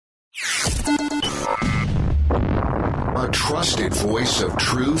A trusted voice of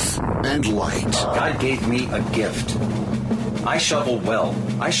truth and light. God gave me a gift. I shovel well.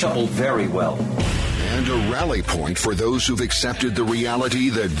 I shovel very well. And a rally point for those who've accepted the reality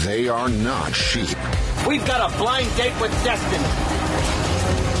that they are not sheep. We've got a blind date with destiny.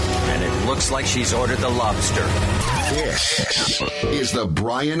 And it looks like she's ordered the lobster. This is the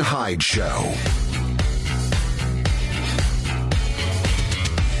Brian Hyde Show.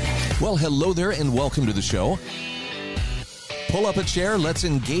 Well, hello there and welcome to the show. Pull up a chair. Let's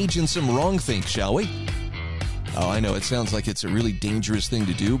engage in some wrong think, shall we? Oh, I know it sounds like it's a really dangerous thing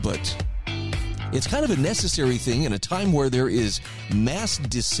to do, but it's kind of a necessary thing in a time where there is mass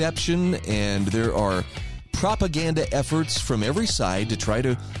deception and there are propaganda efforts from every side to try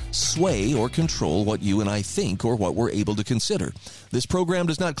to sway or control what you and I think or what we're able to consider. This program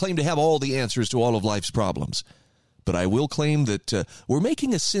does not claim to have all the answers to all of life's problems, but I will claim that we're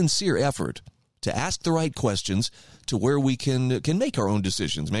making a sincere effort to ask the right questions to where we can make our own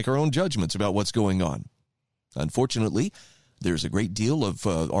decisions, make our own judgments about what's going on. Unfortunately, there's a great deal of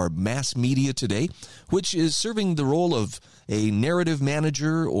our mass media today, which is serving the role of a narrative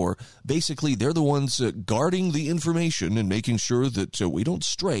manager, or basically they're the ones guarding the information and making sure that we don't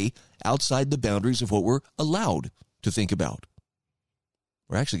stray outside the boundaries of what we're allowed to think about.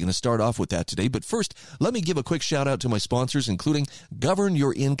 We're actually going to start off with that today, but first, let me give a quick shout out to my sponsors, including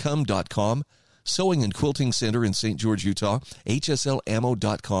GovernYourIncome.com, Sewing and Quilting Center in St. George, Utah,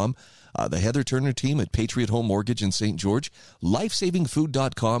 HSLAmmo.com, the Heather Turner team at Patriot Home Mortgage in St. George,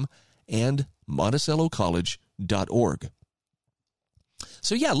 LifesavingFood.com, and MonticelloCollege.org.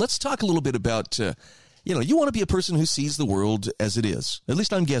 So yeah, let's talk a little bit about, you want to be a person who sees the world as it is. At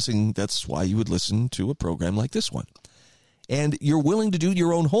least I'm guessing that's why you would listen to a program like this one. And you're willing to do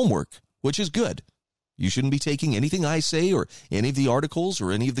your own homework, which is good. You shouldn't be taking anything I say or any of the articles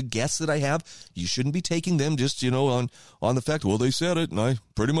or any of the guests that I have. You shouldn't be taking them just, on the fact, well, they said it and I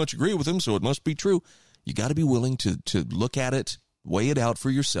pretty much agree with them, so it must be true. You got to be willing to look at it, weigh it out for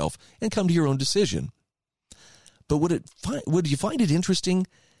yourself, and come to your own decision. But would you find it interesting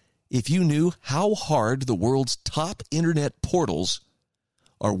if you knew how hard the world's top internet portals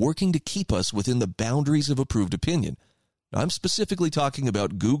are working to keep us within the boundaries of approved opinion? Now, I'm specifically talking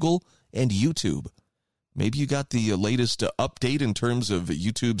about Google and YouTube. Maybe you got the latest update in terms of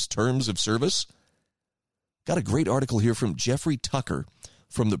YouTube's terms of service. Got a great article here from Jeffrey Tucker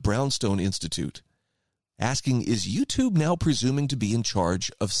from the Brownstone Institute asking, is YouTube now presuming to be in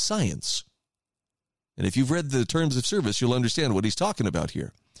charge of science? And if you've read the terms of service, you'll understand what he's talking about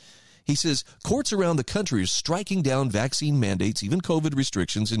here. He says, courts around the country are striking down vaccine mandates, even COVID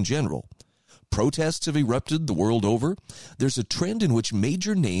restrictions in general. Protests have erupted the world over. There's a trend in which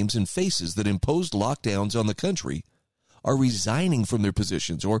major names and faces that imposed lockdowns on the country are resigning from their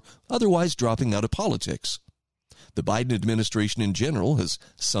positions or otherwise dropping out of politics. The Biden administration in general has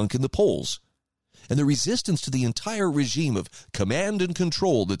sunk in the polls. And the resistance to the entire regime of command and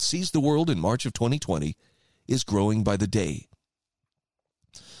control that seized the world in March of 2020 is growing by the day.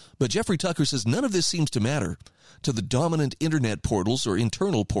 But Jeffrey Tucker says none of this seems to matter to the dominant internet portals or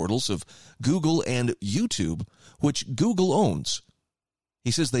internal portals of Google and YouTube, which Google owns.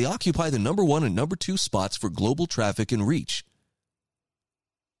 He says they occupy the number 1 and number 2 spots for global traffic and reach.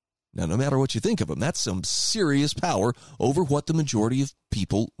 Now, no matter what you think of them, that's some serious power over what the majority of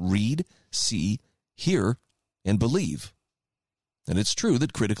people read, see, hear, and believe. And it's true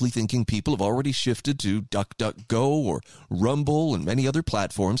that critically thinking people have already shifted to DuckDuckGo or Rumble and many other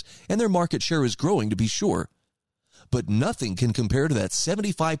platforms, and their market share is growing, to be sure. But nothing can compare to that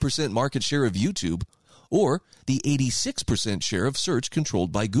 75% market share of YouTube or the 86% share of search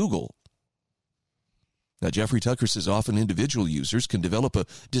controlled by Google. Now, Jeffrey Tucker says often individual users can develop a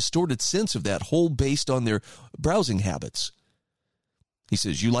distorted sense of that whole based on their browsing habits. He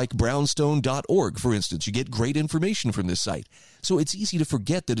says, you like brownstone.org, for instance. You get great information from this site. So it's easy to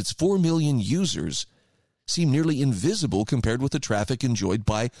forget that its 4 million users seem nearly invisible compared with the traffic enjoyed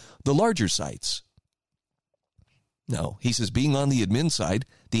by the larger sites. Now, he says, being on the admin side,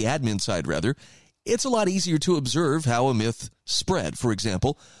 it's a lot easier to observe how a myth spread, for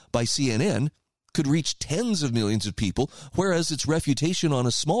example, by CNN could reach tens of millions of people, whereas its reputation on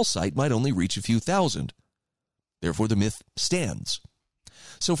a small site might only reach a few thousand. Therefore, the myth stands.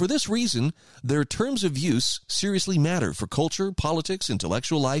 So for this reason, their terms of use seriously matter for culture, politics,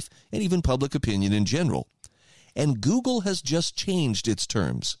 intellectual life, and even public opinion in general. And Google has just changed its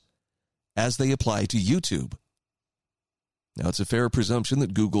terms as they apply to YouTube. Now, it's a fair presumption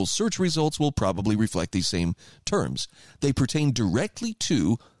that Google's search results will probably reflect these same terms. They pertain directly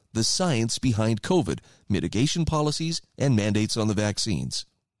to the science behind COVID, mitigation policies, and mandates on the vaccines.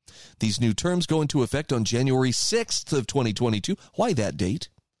 These new terms go into effect on January 6th of 2022. Why that date?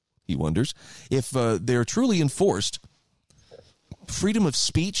 He wonders. If they're truly enforced, freedom of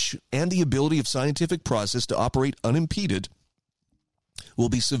speech and the ability of scientific process to operate unimpeded will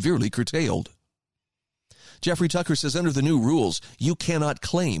be severely curtailed. Jeffrey Tucker says under the new rules, you cannot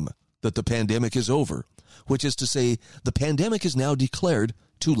claim that the pandemic is over, which is to say the pandemic is now declared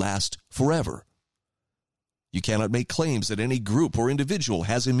to last forever. You cannot make claims that any group or individual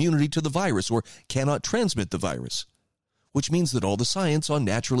has immunity to the virus or cannot transmit the virus, which means that all the science on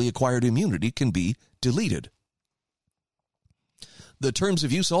naturally acquired immunity can be deleted. The terms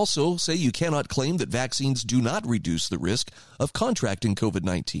of use also say you cannot claim that vaccines do not reduce the risk of contracting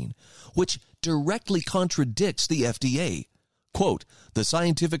COVID-19, which directly contradicts the FDA. Quote, the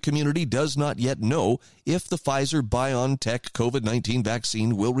scientific community does not yet know if the Pfizer-BioNTech COVID-19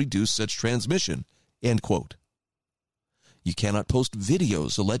 vaccine will reduce such transmission, end quote. You cannot post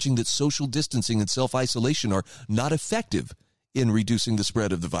videos alleging that social distancing and self-isolation are not effective in reducing the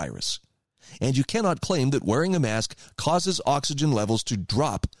spread of the virus. And you cannot claim that wearing a mask causes oxygen levels to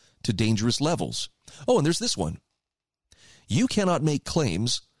drop to dangerous levels. Oh, and there's this one. You cannot make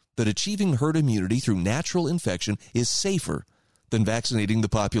claims that achieving herd immunity through natural infection is safer than vaccinating the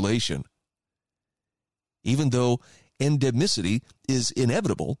population. Even though endemicity is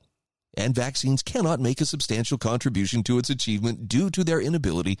inevitable, and vaccines cannot make a substantial contribution to its achievement due to their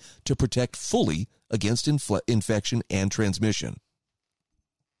inability to protect fully against infection and transmission.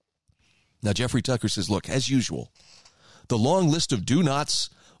 Now, Jeffrey Tucker says, look, as usual, the long list of do-nots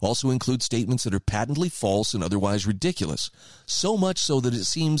also includes statements that are patently false and otherwise ridiculous, so much so that it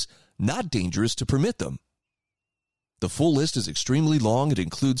seems not dangerous to permit them. The full list is extremely long. It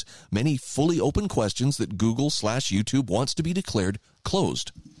includes many fully open questions that Google/YouTube wants to be declared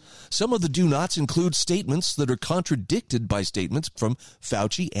closed. Some of the do-nots include statements that are contradicted by statements from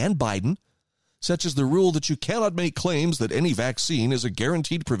Fauci and Biden, such as the rule that you cannot make claims that any vaccine is a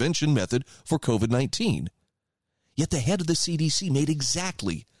guaranteed prevention method for COVID-19. Yet the head of the CDC made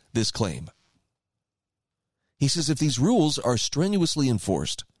exactly this claim. He says if these rules are strenuously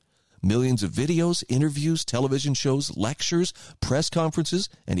enforced, millions of videos, interviews, television shows, lectures, press conferences,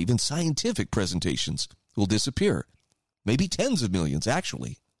 and even scientific presentations will disappear. Maybe tens of millions,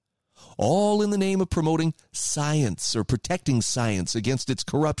 actually. All in the name of promoting science or protecting science against its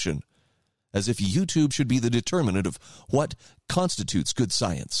corruption, as if YouTube should be the determinant of what constitutes good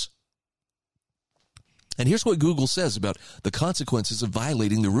science. And here's what Google says about the consequences of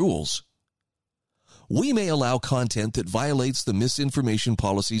violating the rules. We may allow content that violates the misinformation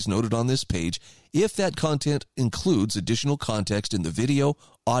policies noted on this page if that content includes additional context in the video,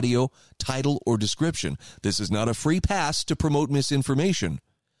 audio, title, or description. This is not a free pass to promote misinformation.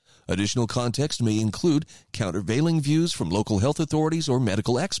 Additional context may include countervailing views from local health authorities or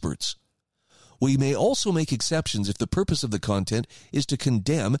medical experts. We may also make exceptions if the purpose of the content is to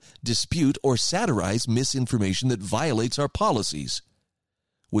condemn, dispute, or satirize misinformation that violates our policies.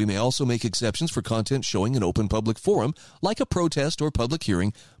 We may also make exceptions for content showing an open public forum, like a protest or public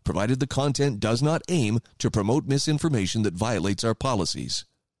hearing, provided the content does not aim to promote misinformation that violates our policies.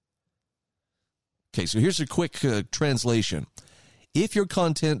 Okay, so here's a quick translation. If your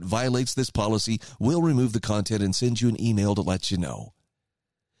content violates this policy, we'll remove the content and send you an email to let you know.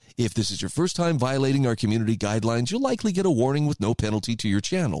 If this is your first time violating our community guidelines, you'll likely get a warning with no penalty to your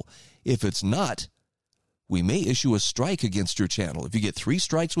channel. If it's not, we may issue a strike against your channel. If you get 3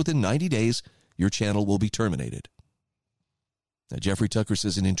 strikes within 90 days, your channel will be terminated. Now, Jeffrey Tucker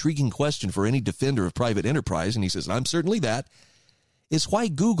says an intriguing question for any defender of private enterprise, and he says, I'm certainly that, is why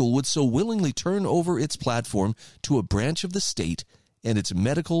Google would so willingly turn over its platform to a branch of the state and its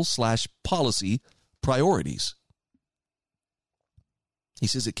medical/policy priorities. He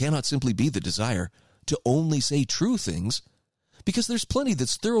says it cannot simply be the desire to only say true things, because there's plenty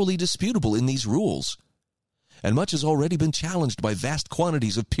that's thoroughly disputable in these rules. And much has already been challenged by vast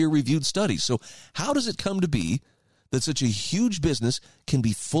quantities of peer-reviewed studies. So how does it come to be that such a huge business can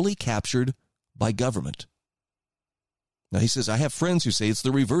be fully captured by government? Now, he says, I have friends who say it's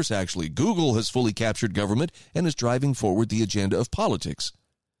the reverse, actually. Google has fully captured government and is driving forward the agenda of politics.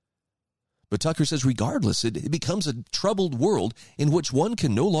 But Tucker says, regardless, it becomes a troubled world in which one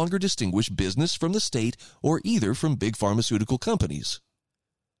can no longer distinguish business from the state or either from big pharmaceutical companies.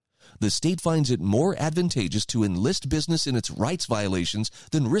 The state finds it more advantageous to enlist business in its rights violations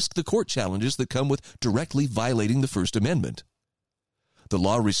than risk the court challenges that come with directly violating the First Amendment. The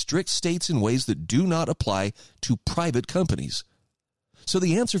law restricts states in ways that do not apply to private companies. So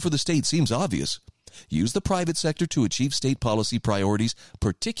the answer for the state seems obvious. Use the private sector to achieve state policy priorities,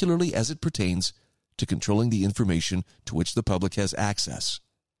 particularly as it pertains to controlling the information to which the public has access.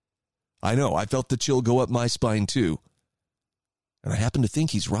 I know. I felt the chill go up my spine, too. And I happen to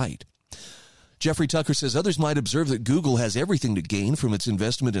think he's right. Jeffrey Tucker says others might observe that Google has everything to gain from its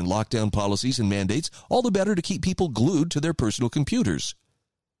investment in lockdown policies and mandates, all the better to keep people glued to their personal computers.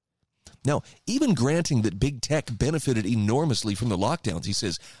 Now, even granting that big tech benefited enormously from the lockdowns, he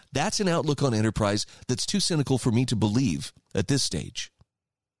says, that's an outlook on enterprise that's too cynical for me to believe at this stage.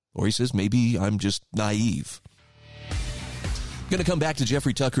 Or he says, maybe I'm just naive. I'm going to come back to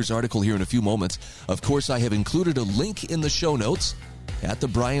Jeffrey Tucker's article here in a few moments. Of course, I have included a link in the show notes at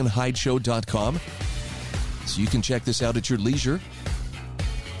thebrianhydeshow.com, so you can check this out at your leisure.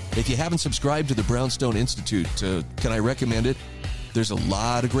 If you haven't subscribed to the Brownstone Institute, can I recommend it? There's a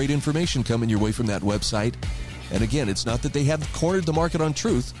lot of great information coming your way from that website. And again, it's not that they have cornered the market on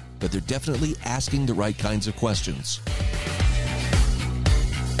truth, but they're definitely asking the right kinds of questions.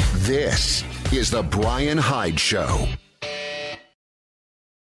 This is The Brian Hyde Show.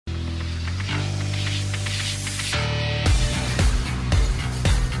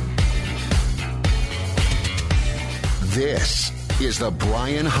 This is The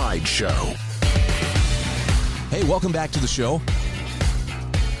Brian Hyde Show. Hey, welcome back to the show.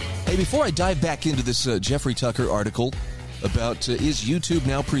 Hey, before I dive back into this Jeffrey Tucker article about is YouTube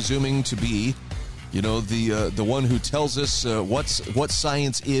now presuming to be, the one who tells us what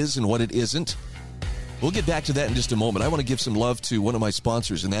science is and what it isn't, we'll get back to that in just a moment. I want to give some love to one of my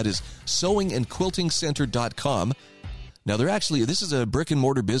sponsors, and that is sewingandquiltingcenter.com. Now, this is a brick and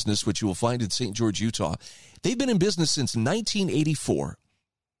mortar business, which you will find in St. George, Utah. They've been in business since 1984.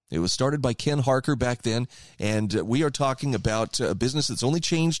 It was started by Ken Harker back then, and we are talking about a business that's only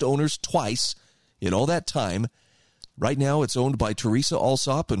changed owners twice in all that time. Right now, it's owned by Teresa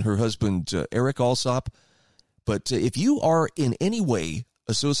Alsop and her husband, Eric Alsop. But if you are in any way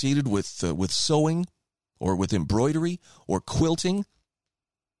associated with sewing or with embroidery or quilting,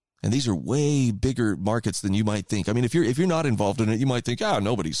 and these are way bigger markets than you might think. I mean, if you're not involved in it, you might think,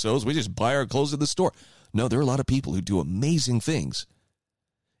 nobody sews. We just buy our clothes at the store. No, there are a lot of people who do amazing things.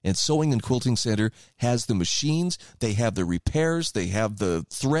 And Sewing and Quilting Center has the machines, they have the repairs, they have the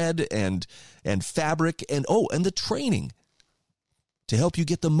thread and fabric, and the training to help you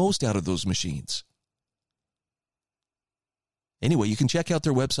get the most out of those machines. Anyway, you can check out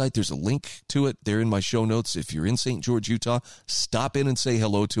their website. There's a link to it there in my show notes. If you're in St. George, Utah, stop in and say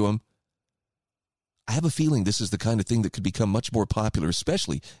hello to them. I have a feeling this is the kind of thing that could become much more popular,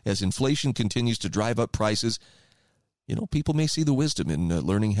 especially as inflation continues to drive up prices. People may see the wisdom in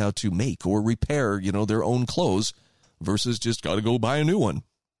learning how to make or repair, their own clothes versus just got to go buy a new one.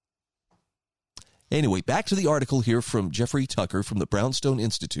 Anyway, back to the article here from Jeffrey Tucker from the Brownstone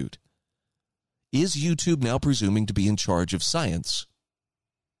Institute. Is YouTube now presuming to be in charge of science?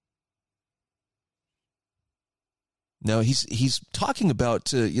 Now, he's talking about,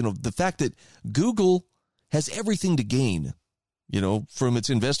 the fact that Google has everything to gain, from its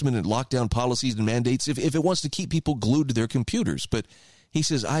investment in lockdown policies and mandates if it wants to keep people glued to their computers. But he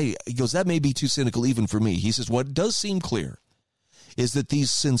says, that may be too cynical even for me. He says, what does seem clear is that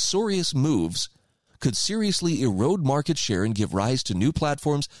these censorious moves could seriously erode market share and give rise to new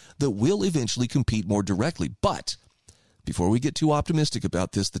platforms that will eventually compete more directly. But before we get too optimistic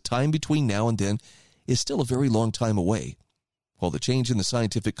about this, the time between now and then is still a very long time away. While the change in the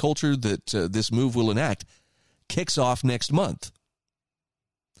scientific culture that this move will enact kicks off next month.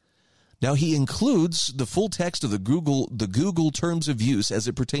 Now, he includes the full text of the Google terms of use as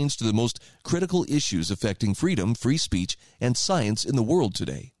it pertains to the most critical issues affecting freedom, free speech, and science in the world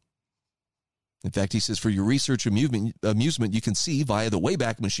today. In fact, he says, for your research amusement, you can see via the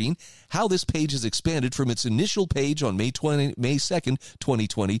Wayback Machine how this page has expanded from its initial page on May 2nd,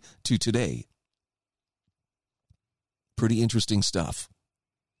 2020 to today. Pretty interesting stuff.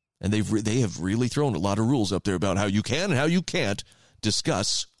 And they have really thrown a lot of rules up there about how you can and how you can't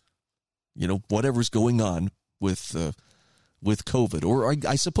discuss whatever's going on with COVID. Or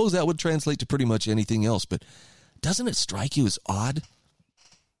I suppose that would translate to pretty much anything else. But doesn't it strike you as odd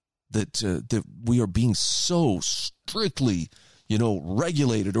that we are being so strictly,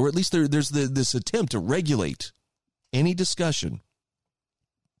 regulated, or at least there's this attempt to regulate any discussion?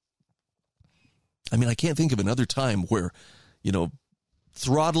 I mean, I can't think of another time where,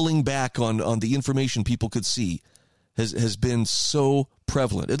 throttling back on the information people could see has been so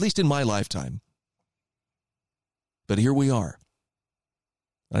prevalent, at least in my lifetime. But here we are.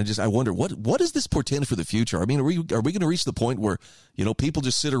 I wonder, what does this portend for the future? I mean, are we going to reach the point where, people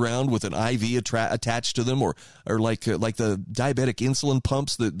just sit around with an IV attached to them, or like the diabetic insulin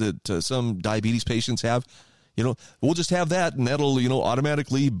pumps that some diabetes patients have? We'll just have that, and that'll,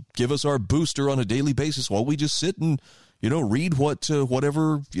 automatically give us our booster on a daily basis while we just sit and, read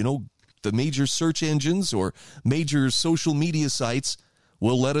whatever, the major search engines or major social media sites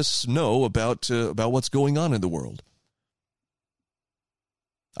will let us know about what's going on in the world.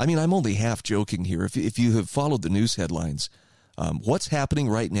 I mean, I'm only half joking here. If you have followed the news headlines, what's happening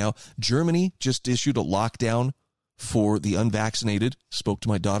right now, Germany just issued a lockdown for the unvaccinated. Spoke to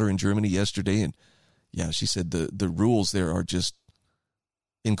my daughter in Germany yesterday, and yeah, she said the rules there are just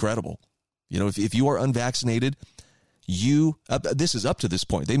incredible. You know, if you are unvaccinated, this is up to this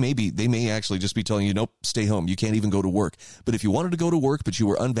point. They may actually just be telling you, nope, stay home. You can't even go to work. But if you wanted to go to work, but you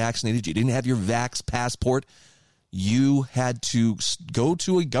were unvaccinated, you didn't have your vax passport, you had to go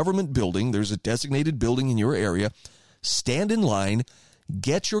to a government building. There's a designated building in your area, stand in line,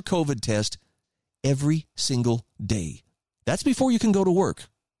 get your COVID test every single day. That's before you can go to work.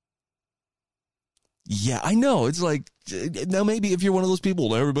 Yeah, I know. It's like, now maybe if you're one of those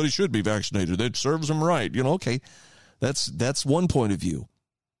people, everybody should be vaccinated. That serves them right. You know, okay. That's one point of view.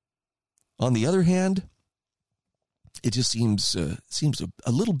 On the other hand, it just seems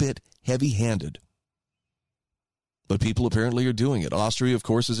a little bit heavy-handed. But people apparently are doing it. Austria, of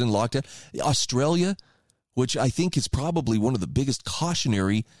course, is in lockdown. Australia, which I think is probably one of the biggest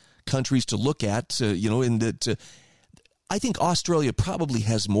cautionary countries to look at, in that I think Australia probably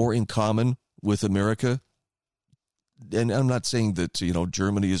has more in common with America. And I'm not saying that,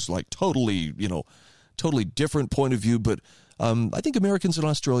 Germany is like totally different point of view, but I think Americans and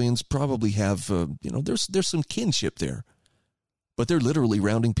Australians probably have, there's some kinship there. But they're literally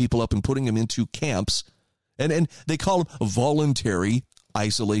rounding people up and putting them into camps. And they call them voluntary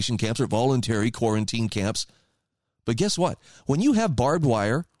isolation camps or voluntary quarantine camps. But guess what? When you have barbed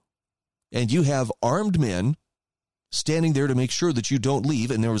wire and you have armed men standing there to make sure that you don't leave,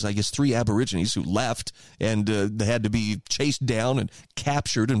 and there was, I guess, 3 Aborigines who left and they had to be chased down and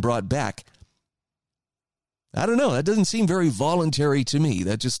captured and brought back. I don't know. That doesn't seem very voluntary to me.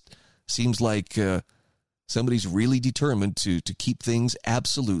 That just seems like somebody's really determined to keep things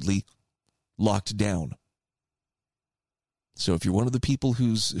absolutely locked down. So if you're one of the people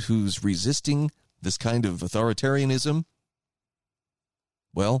who's resisting this kind of authoritarianism,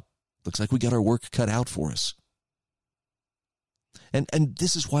 well, looks like we got our work cut out for us. And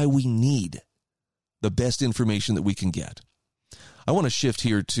this is why we need the best information that we can get. I want to shift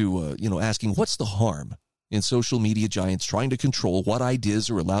here to, asking what's the harm in social media giants trying to control what ideas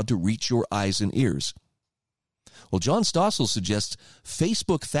are allowed to reach your eyes and ears? Well, John Stossel suggests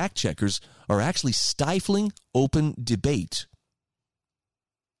Facebook fact checkers are actually stifling open debate.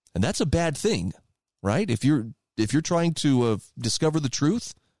 And that's a bad thing, right? If you're trying to discover the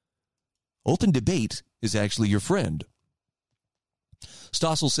truth, open debate is actually your friend.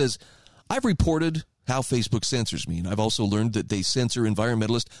 Stossel says, I've reported how Facebook censors me, and I've also learned that they censor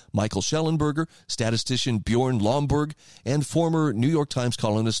environmentalist Michael Schellenberger, statistician Bjorn Lomborg, and former New York Times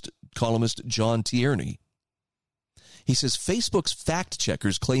columnist John Tierney. He says Facebook's fact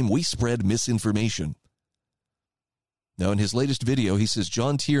checkers claim we spread misinformation. Now, in his latest video, he says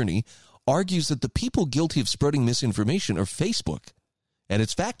John Tierney argues that the people guilty of spreading misinformation are Facebook and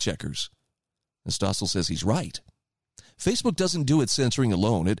its fact checkers. And Stossel says he's right. Facebook doesn't do its censoring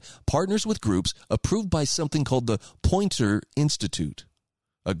alone. It partners with groups approved by something called the Poynter Institute,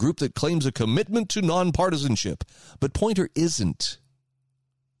 a group that claims a commitment to nonpartisanship. But Poynter isn't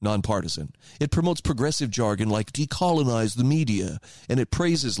nonpartisan. It promotes progressive jargon like decolonize the media, and it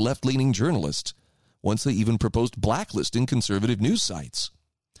praises left-leaning journalists. Once they even proposed blacklisting conservative news sites.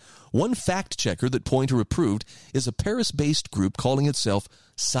 One fact checker that Poynter approved is a Paris-based group calling itself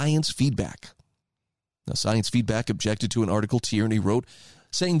Science Feedback. Now, Science Feedback objected to an article Tierney wrote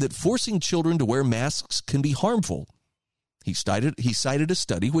saying that forcing children to wear masks can be harmful. He cited a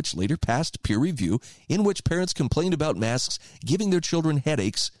study which later passed peer review in which parents complained about masks giving their children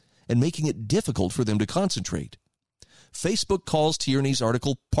headaches and making it difficult for them to concentrate. Facebook calls Tierney's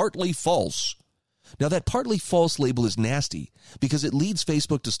article partly false. Now, that partly false label is nasty because it leads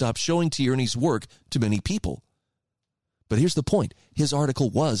Facebook to stop showing Tierney's work to many people. But here's the point. His article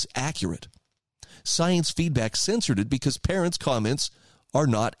was accurate. Science Feedback censored it because parents' comments are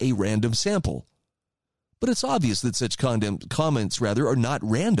not a random sample. But it's obvious that such comments are not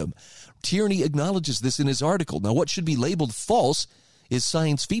random. Tierney acknowledges this in his article. Now, what should be labeled false is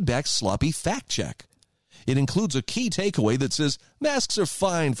Science Feedback's sloppy fact check. It includes a key takeaway that says masks are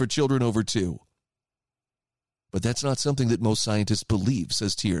fine for children over 2. But that's not something that most scientists believe,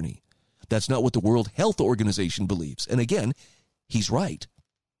 says Tierney. That's not what the World Health Organization believes. And again, he's right.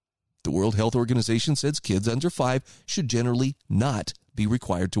 The World Health Organization says kids under 5 should generally not be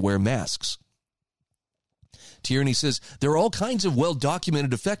required to wear masks. Tierney says there are all kinds of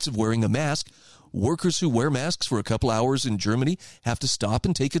well-documented effects of wearing a mask. workers who wear masks for a couple hours in Germany have to stop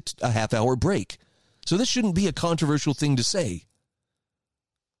and take a half-hour break. So this shouldn't be a controversial thing to say.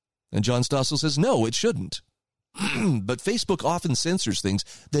 And John Stossel says, no, it shouldn't. But Facebook often censors things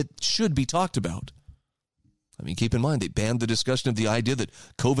that should be talked about. I mean, keep in mind, they banned the discussion of the idea that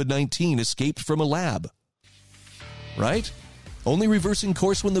COVID-19 escaped from a lab. Right? Only reversing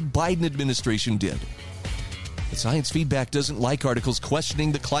course when the Biden administration did. But Science Feedback doesn't like articles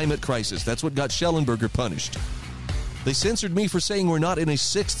questioning the climate crisis. That's what got Schellenberger punished. They censored me for saying we're not in a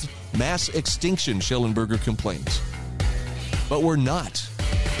sixth mass extinction, Schellenberger complains. But we're not.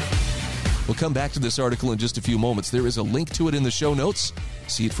 We'll come back to this article in just a few moments. There is a link to it in the show notes.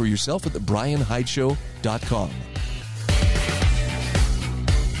 See it for yourself at thebrianhydeshow.com.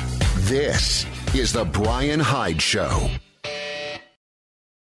 This is The Brian Hyde Show.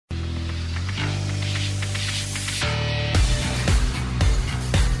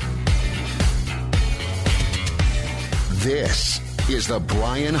 This is The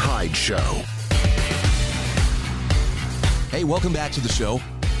Brian Hyde Show. Hey, welcome back to the show.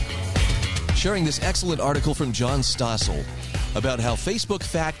 Sharing this excellent article from John Stossel about how Facebook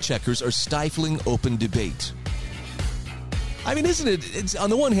fact checkers are stifling open debate. I mean, isn't it? It's,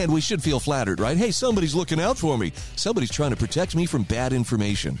 on the one hand, we should feel flattered, right? Hey, somebody's looking out for me. Somebody's trying to protect me from bad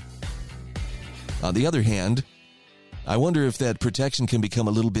information. On the other hand, I wonder if that protection can become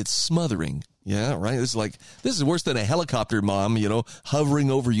a little bit smothering. Yeah, right? This is worse than a helicopter mom, hovering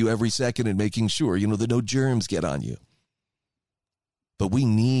over you every second and making sure, that no germs get on you. But we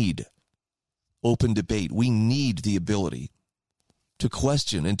need open debate. We need the ability to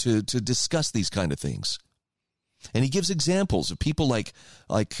question and to discuss these kind of things. And he gives examples of people like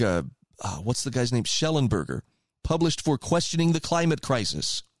what's the guy's name? Schellenberger, published for questioning the climate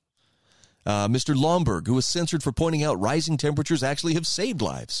crisis. Mr. Lomberg, who was censored for pointing out rising temperatures actually have saved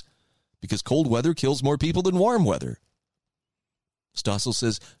lives because cold weather kills more people than warm weather. Stossel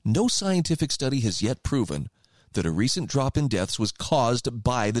says, no scientific study has yet proven that a recent drop in deaths was caused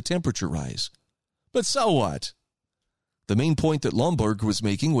by the temperature rise. But so what? The main point that Lomberg was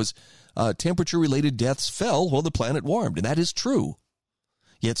making was temperature-related deaths fell while the planet warmed, and that is true.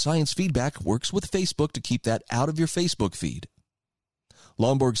 Yet Science Feedback works with Facebook to keep that out of your Facebook feed.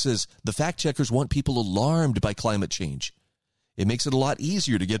 Lomberg says the fact-checkers want people alarmed by climate change. It makes it a lot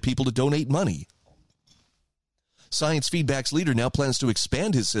easier to get people to donate money. Science Feedback's leader now plans to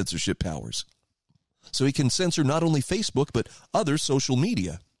expand his censorship powers so he can censor not only Facebook, but other social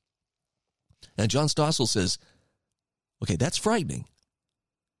media. And John Stossel says, okay, that's frightening.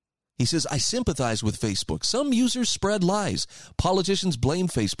 He says, I sympathize with Facebook. Some users spread lies. Politicians blame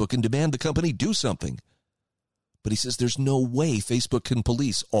Facebook and demand the company do something. But he says there's no way Facebook can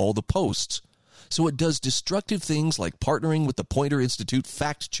police all the posts. So it does destructive things like partnering with the Poynter Institute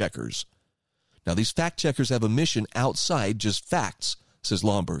fact-checkers. Now, these fact-checkers have a mission outside just facts, says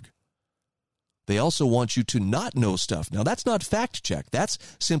Lomberg. They also want you to not know stuff. Now, that's not fact-check. That's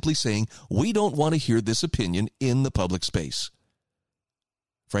simply saying, we don't want to hear this opinion in the public space.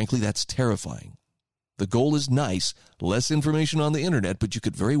 Frankly, that's terrifying. The goal is nice, less information on the internet, but you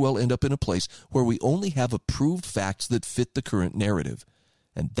could very well end up in a place where we only have approved facts that fit the current narrative.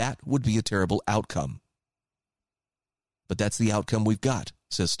 And that would be a terrible outcome. But that's the outcome we've got,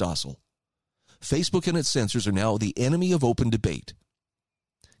 says Stossel. Facebook and its censors are now the enemy of open debate.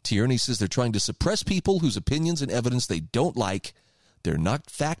 Tierney says they're trying to suppress people whose opinions and evidence they don't like. They're not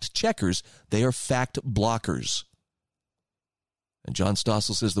fact checkers, they are fact blockers. And John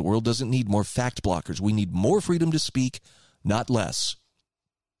Stossel says the world doesn't need more fact blockers. We need more freedom to speak, not less.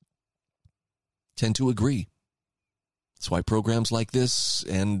 Tend to agree. That's why programs like this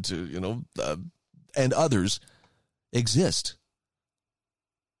and, and others exist.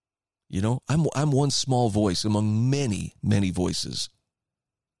 I'm one small voice among many, many voices.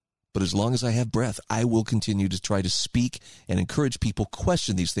 But as long as I have breath, I will continue to try to speak and encourage people to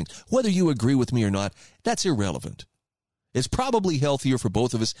question these things. Whether you agree with me or not, that's irrelevant. It's probably healthier for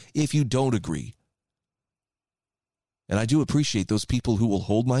both of us if you don't agree. And I do appreciate those people who will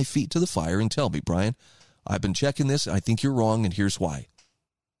hold my feet to the fire and tell me, Brian, I've been checking this, I think you're wrong, and here's why.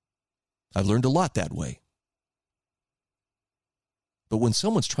 I've learned a lot that way. But when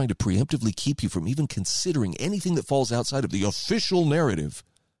someone's trying to preemptively keep you from even considering anything that falls outside of the official narrative,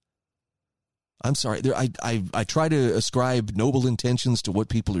 I'm sorry, I try to ascribe noble intentions to what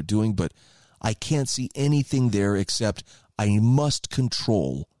people are doing, but I can't see anything there except I must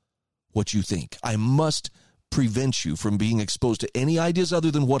control what you think. I must prevent you from being exposed to any ideas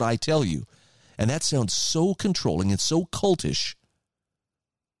other than what I tell you. And that sounds so controlling and so cultish.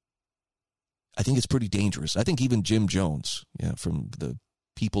 I think it's pretty dangerous. I think even Jim Jones, from the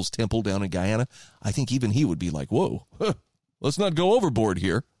People's Temple down in Guyana, I think even he would be like, whoa, let's not go overboard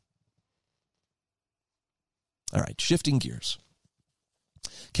here. All right, shifting gears.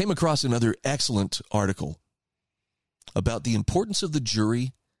 Came across another excellent article about the importance of the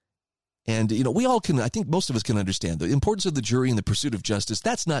jury. And, we all can, I think most of us can understand the importance of the jury in the pursuit of justice.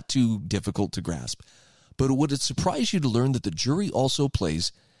 That's not too difficult to grasp. But would it surprise you to learn that the jury also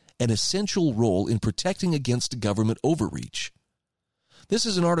plays an essential role in protecting against government overreach? This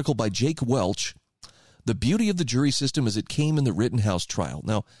is an article by Jake Welch, The Beauty of the Jury System as It Came in the Rittenhouse Trial.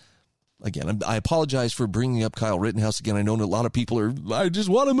 Now, again, I apologize for bringing up Kyle Rittenhouse again. I know a lot of people I just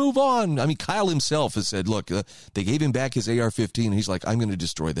want to move on. I mean, Kyle himself has said, look, they gave him back his AR-15, and he's like, I'm going to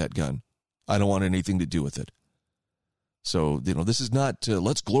destroy that gun. I don't want anything to do with it. So, this is not,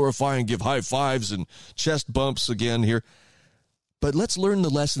 let's glorify and give high fives and chest bumps again here. But let's learn the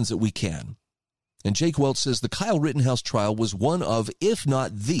lessons that we can. And Jake Welch says the Kyle Rittenhouse trial was one of, if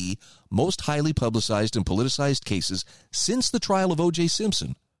not the, most highly publicized and politicized cases since the trial of O.J.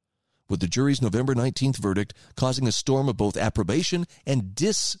 Simpson, with the jury's November 19th verdict causing a storm of both approbation and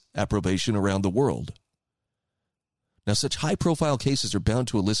disapprobation around the world. Now, such high-profile cases are bound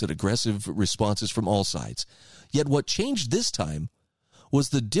to elicit aggressive responses from all sides. Yet what changed this time was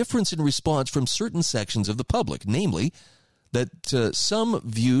the difference in response from certain sections of the public, namely that some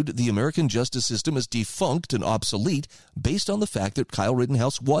viewed the American justice system as defunct and obsolete based on the fact that Kyle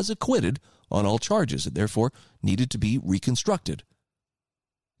Rittenhouse was acquitted on all charges and therefore needed to be reconstructed.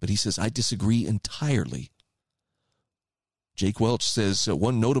 But he says, I disagree entirely. Jake Welch says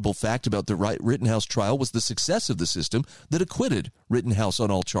one notable fact about the Rittenhouse trial was the success of the system that acquitted Rittenhouse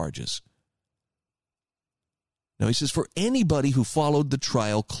on all charges. Now, he says, for anybody who followed the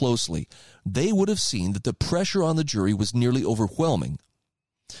trial closely, they would have seen that the pressure on the jury was nearly overwhelming.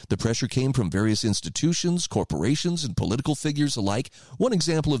 The pressure came from various institutions, corporations, and political figures alike. One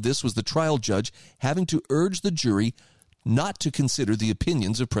example of this was the trial judge having to urge the jury not to consider the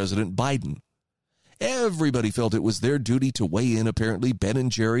opinions of President Biden. Everybody felt it was their duty to weigh in. Apparently, Ben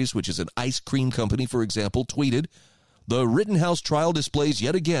 & Jerry's, which is an ice cream company, for example, tweeted, "The Rittenhouse trial displays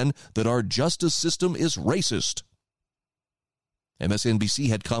yet again that our justice system is racist." MSNBC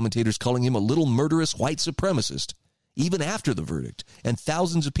had commentators calling him a little murderous white supremacist, even after the verdict, and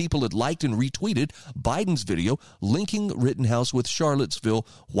thousands of people had liked and retweeted Biden's video linking Rittenhouse with Charlottesville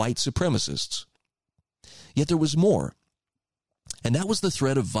white supremacists. Yet there was more, and that was the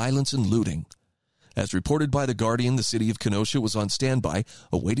threat of violence and looting. As reported by The Guardian, the city of Kenosha was on standby,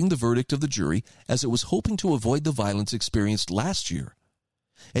 awaiting the verdict of the jury, as it was hoping to avoid the violence experienced last year.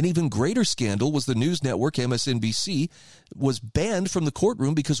 An even greater scandal was the news network MSNBC was banned from the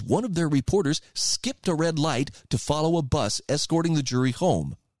courtroom because one of their reporters skipped a red light to follow a bus escorting the jury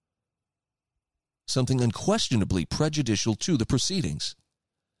home. Something unquestionably prejudicial to the proceedings.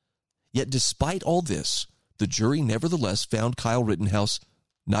 Yet despite all this, the jury nevertheless found Kyle Rittenhouse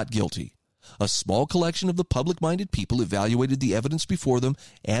not guilty. A small collection of the public-minded people evaluated the evidence before them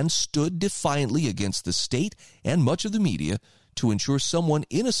and stood defiantly against the state and much of the media to ensure someone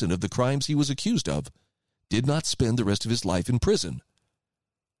innocent of the crimes he was accused of did not spend the rest of his life in prison.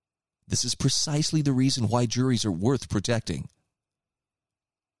 This is precisely the reason why juries are worth protecting.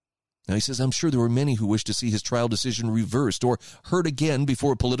 Now, he says, I'm sure there were many who wish to see his trial decision reversed or heard again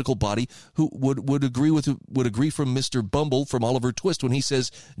before a political body who would agree from Mr. Bumble from Oliver Twist when he says,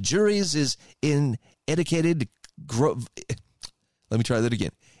 juries is ineducated,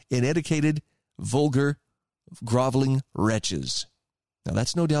 ineducated, vulgar, groveling wretches. Now,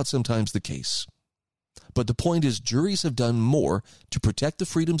 that's no doubt sometimes the case. But the point is, juries have done more to protect the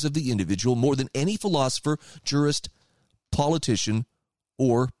freedoms of the individual more than any philosopher, jurist, politician,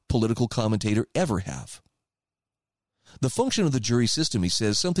 or political commentator ever have. The function of the jury system, he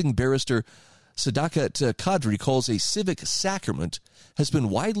says, something barrister Sadakat Kadri calls a civic sacrament, has been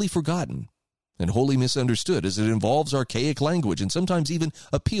widely forgotten and wholly misunderstood as it involves archaic language and sometimes even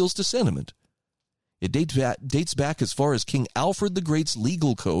appeals to sentiment. It dates back as far as King Alfred the Great's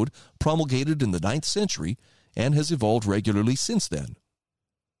legal code promulgated in the 9th century and has evolved regularly since then.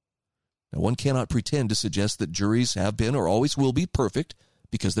 Now, one cannot pretend to suggest that juries have been or always will be perfect,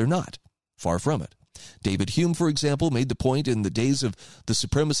 because they're not. Far from it. David Hume, for example, made the point in the days of the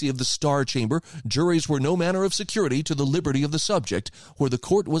supremacy of the Star Chamber, juries were no manner of security to the liberty of the subject, where the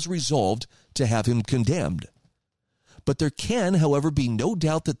court was resolved to have him condemned. But there can, however, be no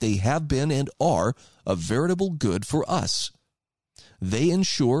doubt that they have been and are a veritable good for us. They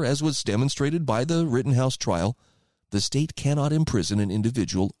ensure, as was demonstrated by the Rittenhouse trial, the state cannot imprison an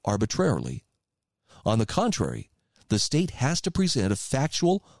individual arbitrarily. On the contrary, the state has to present a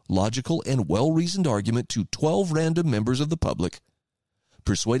factual, logical, and well-reasoned argument to 12 random members of the public,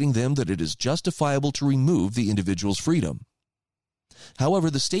 persuading them that it is justifiable to remove the individual's freedom. However,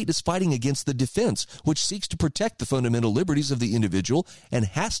 the state is fighting against the defense, which seeks to protect the fundamental liberties of the individual and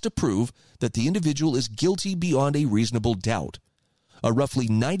has to prove that the individual is guilty beyond a reasonable doubt, a roughly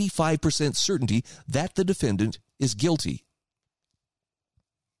 95% certainty that the defendant is guilty.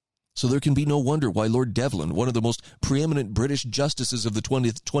 So there can be no wonder why Lord Devlin, one of the most preeminent British justices of the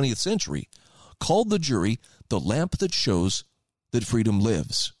 20th century, called the jury the lamp that shows that freedom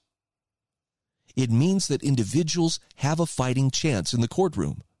lives. It means that individuals have a fighting chance in the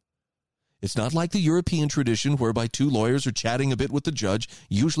courtroom. It's not like the European tradition whereby two lawyers are chatting a bit with the judge,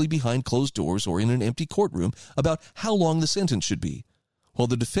 usually behind closed doors or in an empty courtroom, about how long the sentence should be, while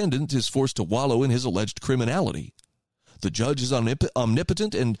the defendant is forced to wallow in his alleged criminality. The judge is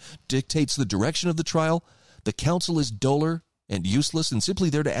omnipotent and dictates the direction of the trial. The counsel is duller and useless and simply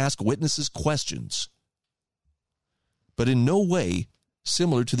there to ask witnesses questions. But in no way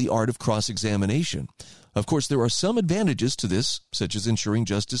similar to the art of cross-examination. Of course, there are some advantages to this, such as ensuring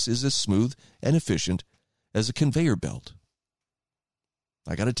justice is as smooth and efficient as a conveyor belt.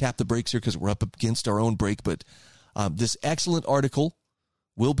 I got to tap the brakes here because we're up against our own break, but this excellent article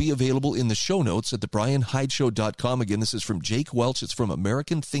will be available in the show notes at thebrianhydeshow.com. Again, this is from Jake Welch. It's from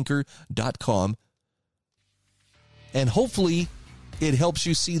americanthinker.com. And hopefully it helps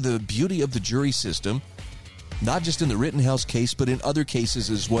you see the beauty of the jury system, not just in the Rittenhouse case, but in other cases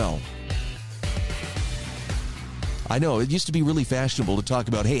as well. I know, it used to be really fashionable to talk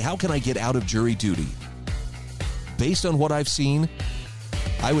about, hey, how can I get out of jury duty? Based on what I've seen,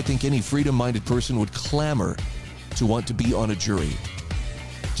 I would think any freedom-minded person would clamor to want to be on a jury,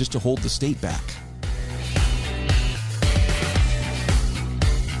 just to hold the state back.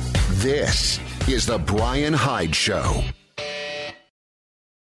 This is The Brian Hyde Show.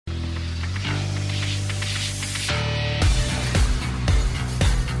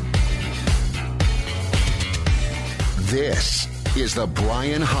 This is The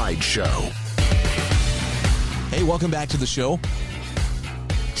Brian Hyde Show. Hey, welcome back to the show.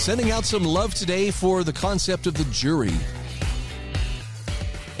 Sending out some love today for the concept of the jury.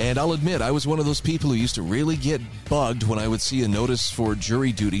 And I'll admit, I was one of those people who used to really get bugged when I would see a notice for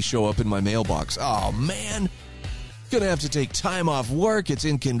jury duty show up in my mailbox. Oh, man, gonna have to take time off work. It's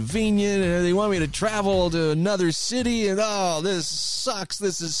inconvenient, and they want me to travel to another city, and oh, this sucks.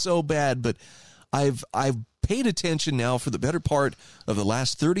 This is so bad. But I've paid attention now for the better part of the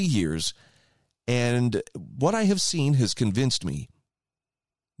last 30 years, and what I have seen has convinced me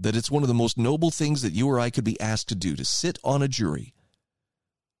that it's one of the most noble things that you or I could be asked to do, to sit on a jury.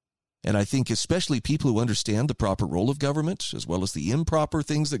 And I think especially people who understand the proper role of government, as well as the improper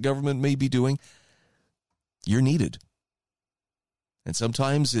things that government may be doing, you're needed. And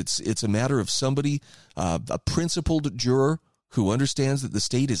sometimes it's a matter of somebody, a principled juror, who understands that the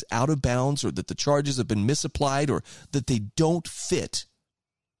state is out of bounds or that the charges have been misapplied or that they don't fit,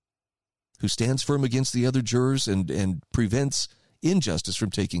 who stands firm against the other jurors and prevents injustice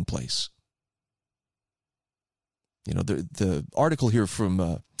from taking place. You know, the article here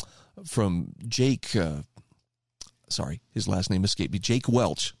from Jake, his last name escaped me, Jake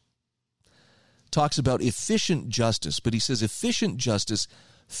Welch, talks about efficient justice, but he says efficient justice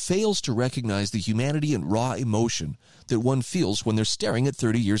fails to recognize the humanity and raw emotion that one feels when they're staring at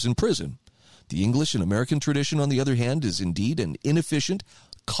 30 years in prison. The English and American tradition, on the other hand, is indeed an inefficient,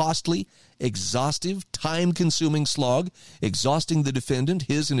 costly, exhaustive, time-consuming slog, exhausting the defendant,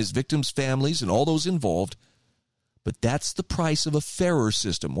 his and his victims' families, and all those involved. But that's the price of a fairer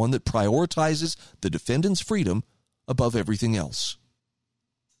system, one that prioritizes the defendant's freedom above everything else.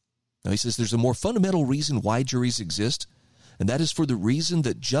 Now, he says there's a more fundamental reason why juries exist, and that is for the reason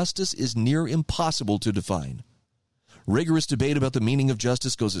that justice is near impossible to define. Rigorous debate about the meaning of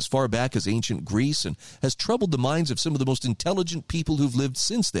justice goes as far back as ancient Greece and has troubled the minds of some of the most intelligent people who've lived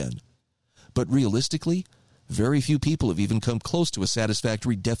since then. But realistically, very few people have even come close to a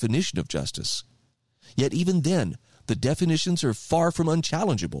satisfactory definition of justice. Yet even then, the definitions are far from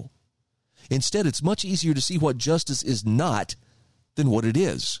unchallengeable. Instead, it's much easier to see what justice is not than what it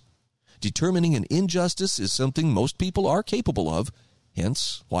is. Determining an injustice is something most people are capable of,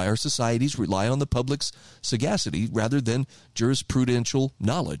 hence why our societies rely on the public's sagacity rather than jurisprudential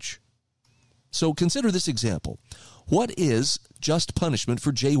knowledge. So consider this example. What is just punishment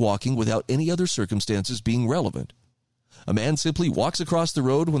for jaywalking without any other circumstances being relevant? A man simply walks across the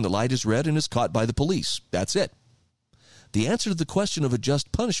road when the light is red and is caught by the police. That's it. The answer to the question of a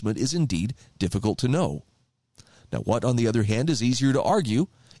just punishment is indeed difficult to know. Now, what, on the other hand, is easier to argue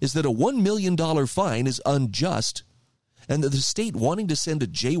is that a $1 million fine is unjust, and that the state wanting to send a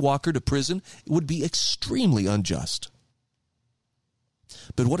jaywalker to prison would be extremely unjust.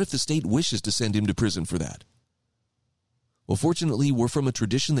 But what if the state wishes to send him to prison for that? Well, fortunately, we're from a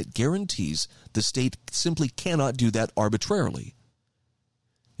tradition that guarantees the state simply cannot do that arbitrarily.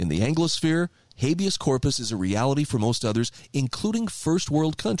 In the Anglosphere, habeas corpus is a reality for most others, including first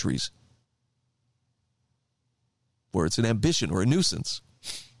world countries, where it's an ambition or a nuisance.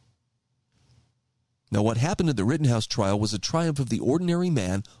 Now, what happened in the Rittenhouse trial was a triumph of the ordinary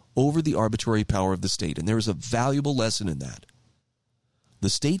man over the arbitrary power of the state, and there is a valuable lesson in that. The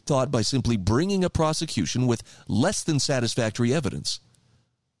state thought by simply bringing a prosecution with less than satisfactory evidence,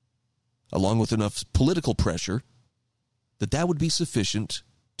 along with enough political pressure, that would be sufficient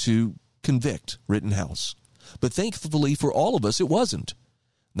to convict Rittenhouse. But thankfully for all of us, it wasn't.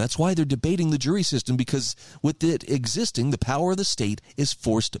 And that's why they're debating the jury system, because with it existing, the power of the state is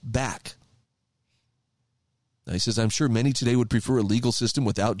forced back. Now, he says, I'm sure many today would prefer a legal system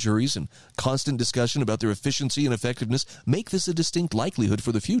without juries, and constant discussion about their efficiency and effectiveness make this a distinct likelihood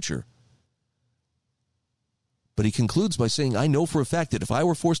for the future. But he concludes by saying, I know for a fact that if I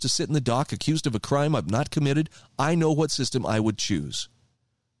were forced to sit in the dock accused of a crime I've not committed, I know what system I would choose.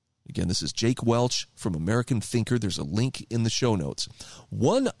 Again, this is Jake Welch from American Thinker. There's a link in the show notes.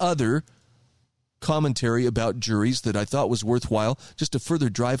 One other commentary about juries that I thought was worthwhile, just to further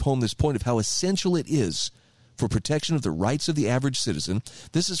drive home this point of how essential it is for protection of the rights of the average citizen.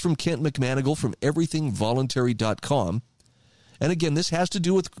 This is from Kent McManigal from everythingvoluntary.com. And again, this has to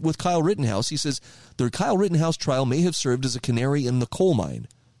do with Kyle Rittenhouse. He says, the Kyle Rittenhouse trial may have served as a canary in the coal mine,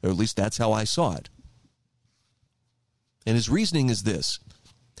 or at least that's how I saw it. And his reasoning is this.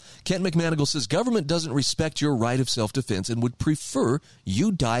 Kent McManigal says, government doesn't respect your right of self-defense and would prefer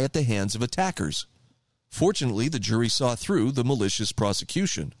you die at the hands of attackers. Fortunately, the jury saw through the malicious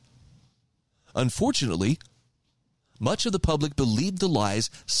prosecution. Unfortunately, much of the public believed the lies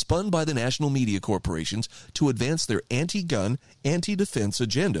spun by the national media corporations to advance their anti-gun, anti-defense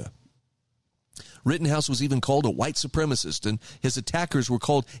agenda. Rittenhouse was even called a white supremacist, and his attackers were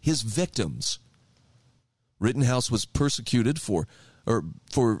called his victims. Rittenhouse was persecuted for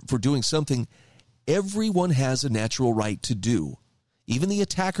doing something everyone has a natural right to do. Even the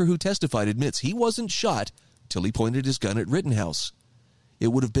attacker who testified admits he wasn't shot till he pointed his gun at Rittenhouse. It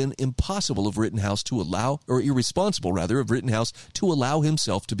would have been impossible of Rittenhouse to allow, or irresponsible rather, of Rittenhouse to allow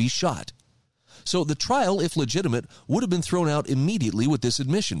himself to be shot. So the trial, if legitimate, would have been thrown out immediately with this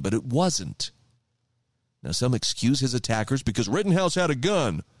admission, but it wasn't. Now, some excuse his attackers because Rittenhouse had a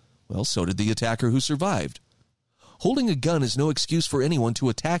gun. Well, so did the attacker who survived. Holding a gun is no excuse for anyone to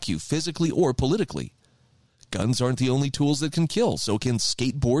attack you physically or politically. Guns aren't the only tools that can kill, so can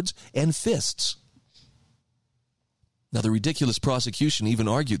skateboards and fists. Now, the ridiculous prosecution even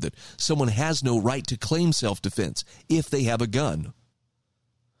argued that someone has no right to claim self-defense if they have a gun.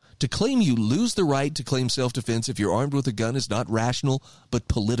 To claim you lose the right to claim self-defense if you're armed with a gun is not rational, but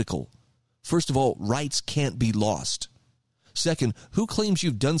political. First of all, rights can't be lost. Second, who claims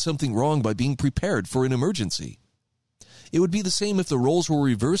you've done something wrong by being prepared for an emergency? It would be the same if the roles were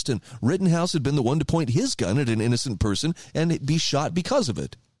reversed and Rittenhouse had been the one to point his gun at an innocent person and be shot because of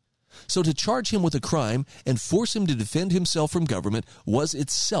it. So to charge him with a crime and force him to defend himself from government was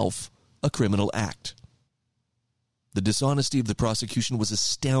itself a criminal act. The dishonesty of the prosecution was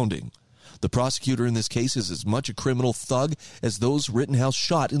astounding. The prosecutor in this case is as much a criminal thug as those Rittenhouse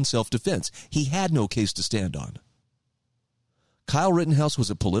shot in self-defense. He had no case to stand on. Kyle Rittenhouse was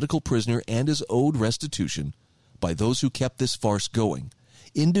a political prisoner and is owed restitution by those who kept this farce going,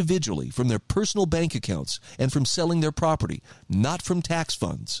 individually from their personal bank accounts and from selling their property, not from tax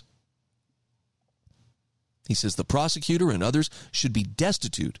funds. He says the prosecutor and others should be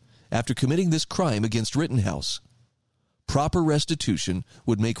destitute after committing this crime against Rittenhouse. Proper restitution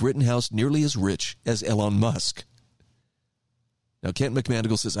would make Rittenhouse nearly as rich as Elon Musk. Now, Kent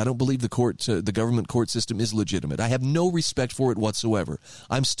McManigal says, I don't believe the government court system is legitimate. I have no respect for it whatsoever.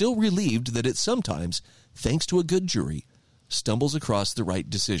 I'm still relieved that it sometimes, thanks to a good jury, stumbles across the right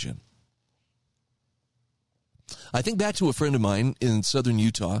decision. I think back to a friend of mine in southern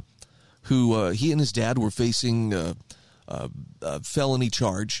Utah who he and his dad were facing a felony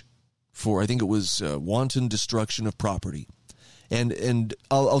charge for, I think it was wanton destruction of property. And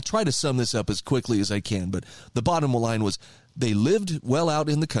I'll try to sum this up as quickly as I can, but the bottom line was they lived well out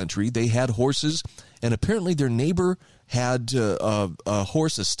in the country. They had horses, and apparently their neighbor had a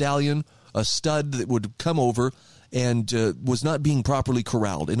horse, a stallion, a stud that would come over and was not being properly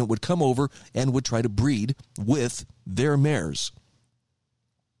corralled, and it would come over and would try to breed with their mares.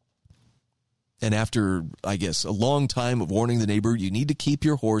 And after, I guess, a long time of warning the neighbor, you need to keep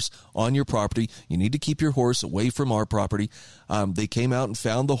your horse on your property. You need to keep your horse away from our property. They came out and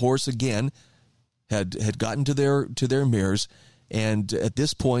found the horse again, had gotten to their mares, And at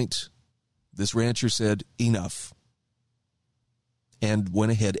this point, this rancher said, enough, and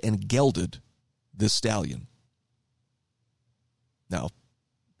went ahead and gelded this stallion. Now,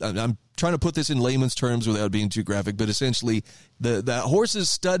 I'm trying to put this in layman's terms without being too graphic, but essentially the horse's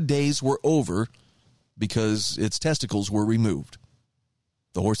stud days were over because its testicles were removed.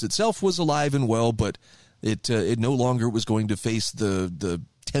 The horse itself was alive and well, but it no longer was going to face the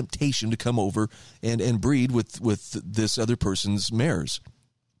temptation to come over and breed with this other person's mares.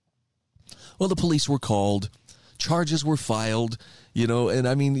 Well, the police were called. Charges were filed, and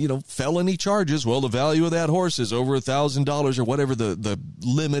I mean, felony charges. Well, the value of that horse is over $1,000 or whatever the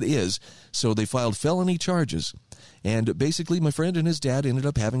limit is. So they filed felony charges. And basically, my friend and his dad ended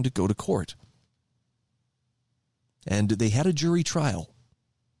up having to go to court. And they had a jury trial.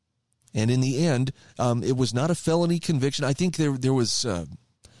 And in the end, it was not a felony conviction. I think there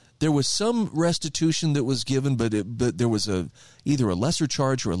was some restitution that was given, but there was either a lesser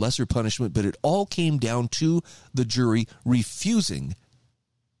charge or a lesser punishment. But it all came down to the jury refusing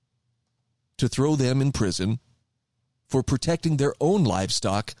to throw them in prison for protecting their own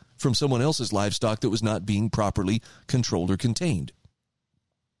livestock from someone else's livestock that was not being properly controlled or contained.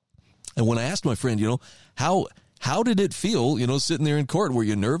 And when I asked my friend, how did it feel, sitting there in court? Were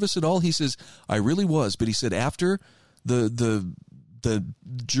you nervous at all? He says, I really was. But he said after the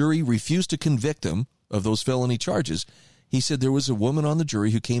jury refused to convict him of those felony charges, he said there was a woman on the jury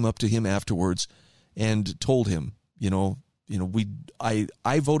who came up to him afterwards and told him,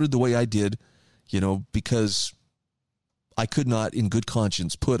 I voted the way I did, because I could not in good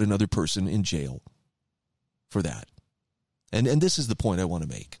conscience put another person in jail for that. And this is the point I want to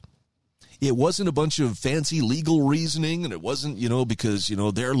make. It wasn't a bunch of fancy legal reasoning, and it wasn't, because,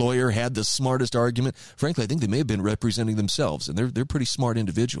 their lawyer had the smartest argument. Frankly, I think they may have been representing themselves, and they're pretty smart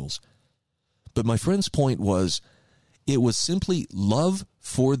individuals. But my friend's point was, it was simply love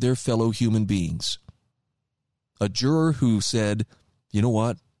for their fellow human beings. A juror who said, you know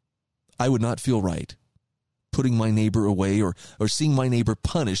what, I would not feel right putting my neighbor away or seeing my neighbor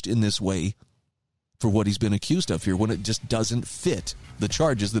punished in this way for what he's been accused of here when it just doesn't fit the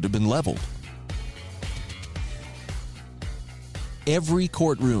charges that have been leveled. Every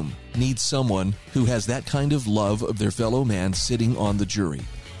courtroom needs someone who has that kind of love of their fellow man sitting on the jury.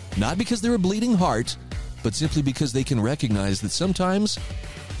 Not because they're a bleeding heart, but simply because they can recognize that sometimes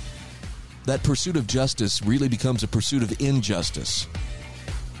that pursuit of justice really becomes a pursuit of injustice.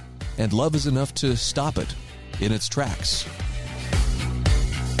 And love is enough to stop it in its tracks.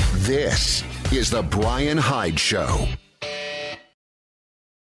 This is the Brian Hyde Show.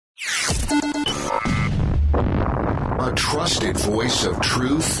 A trusted voice of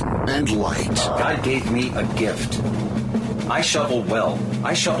truth and light. God gave me a gift. I shovel well.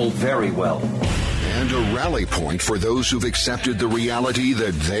 I shovel very well. And a rally point for those who've accepted the reality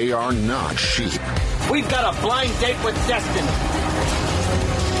that they are not sheep. We've got a blind date with destiny.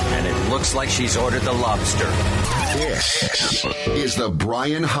 And it looks like she's ordered the lobster. This is the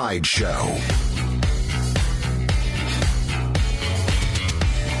Brian Hyde Show.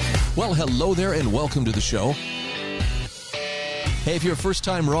 Well, hello there and welcome to the show. Hey, if you're a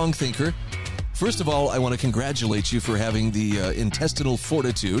first-time wrong thinker, first of all, I want to congratulate you for having the intestinal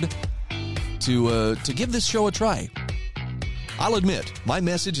fortitude to give this show a try. I'll admit, my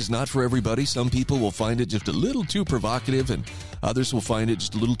message is not for everybody. Some people will find it just a little too provocative, and others will find it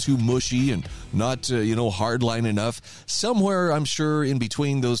just a little too mushy and not, hardline enough. Somewhere, I'm sure, in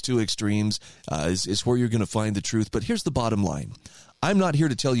between those two extremes is where you're going to find the truth. But here's the bottom line. I'm not here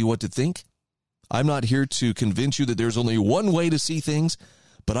to tell you what to think. I'm not here to convince you that there's only one way to see things,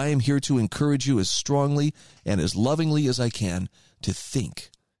 but I am here to encourage you as strongly and as lovingly as I can to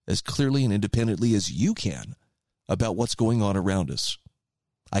think as clearly and independently as you can about what's going on around us.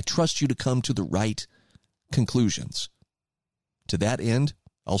 I trust you to come to the right conclusions. To that end,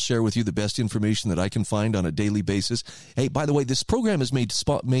 I'll share with you the best information that I can find on a daily basis. Hey, by the way, this program is made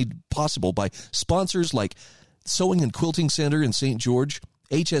possible by sponsors like Sewing and Quilting Center in St. George,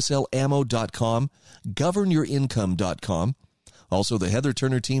 HSLammo.com, GovernYourIncome.com, also the Heather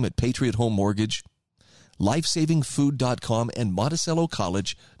Turner team at Patriot Home Mortgage, LifesavingFood.com, and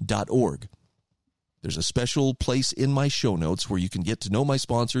MonticelloCollege.org. There's a special place in my show notes where you can get to know my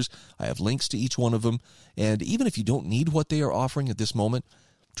sponsors. I have links to each one of them. And even if you don't need what they are offering at this moment,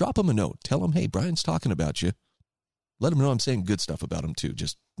 drop them a note. Tell them, hey, Brian's talking about you. Let them know I'm saying good stuff about them, too.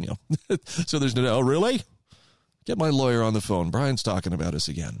 Just, so there's no, oh, really? Get my lawyer on the phone. Brian's talking about us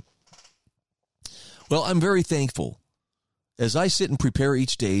again. Well, I'm very thankful. As I sit and prepare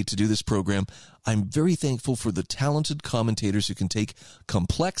each day to do this program, I'm very thankful for the talented commentators who can take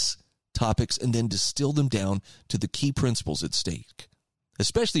complex topics and then distill them down to the key principles at stake,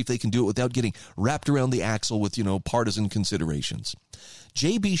 especially if they can do it without getting wrapped around the axle with, partisan considerations.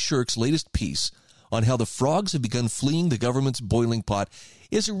 J.B. Shirk's latest piece on how the frogs have begun fleeing the government's boiling pot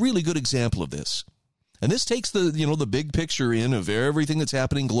is a really good example of this. And this takes the big picture in of everything that's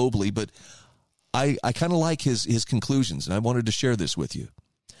happening globally, but I kind of like his conclusions, and I wanted to share this with you.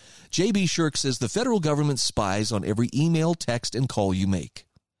 J.B. Shirk says the federal government spies on every email, text, and call you make.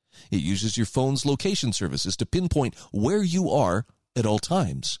 It uses your phone's location services to pinpoint where you are at all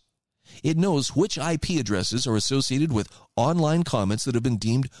times. It knows which IP addresses are associated with online comments that have been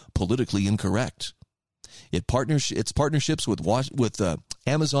deemed politically incorrect. Its partnerships with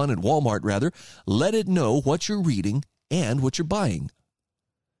Amazon and Walmart, let it know what you're reading and what you're buying.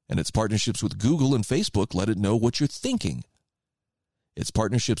 And its partnerships with Google and Facebook let it know what you're thinking. Its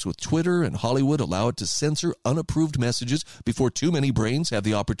partnerships with Twitter and Hollywood allow it to censor unapproved messages before too many brains have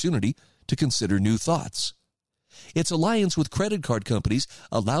the opportunity to consider new thoughts. Its alliance with credit card companies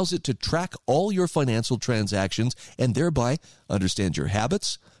allows it to track all your financial transactions and thereby understand your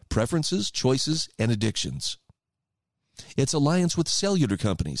habits, preferences, choices, and addictions. Its alliance with cellular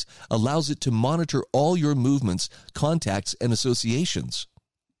companies allows it to monitor all your movements, contacts, and associations.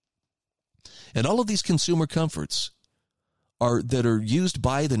 And all of these consumer comforts that are used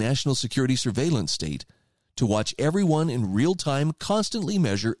by the National Security Surveillance State to watch everyone in real time, constantly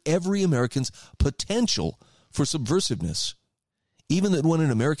measure every American's potential for subversiveness. Even that when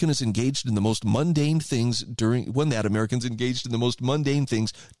an American is engaged in the most mundane things during the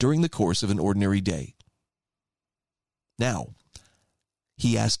course of an ordinary day. Now,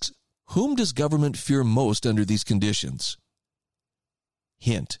 he asks, whom does government fear most under these conditions?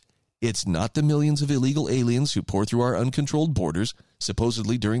 Hint, it's not the millions of illegal aliens who pour through our uncontrolled borders,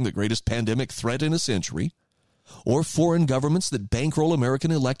 supposedly during the greatest pandemic threat in a century, or foreign governments that bankroll American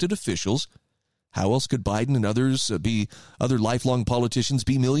elected officials. How else could Biden and other lifelong politicians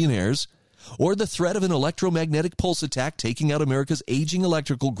be millionaires? Or the threat of an electromagnetic pulse attack taking out America's aging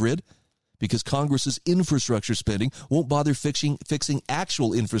electrical grid because Congress's infrastructure spending won't bother fixing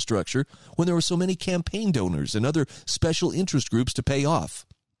actual infrastructure when there are so many campaign donors and other special interest groups to pay off.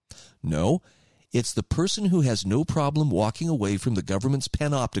 No, it's the person who has no problem walking away from the government's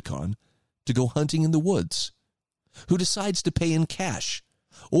panopticon to go hunting in the woods, who decides to pay in cash,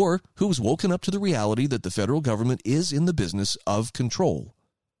 or who's woken up to the reality that the federal government is in the business of control.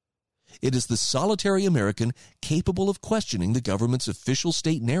 It is the solitary American capable of questioning the government's official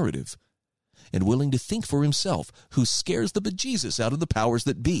state narrative and willing to think for himself who scares the bejesus out of the powers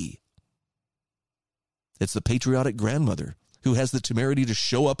that be. It's the patriotic grandmother who has the temerity to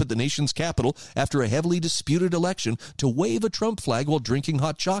show up at the nation's capital after a heavily disputed election to wave a Trump flag while drinking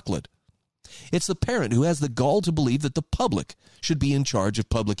hot chocolate. It's the parent who has the gall to believe that the public should be in charge of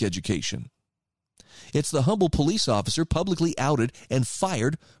public education. It's the humble police officer publicly outed and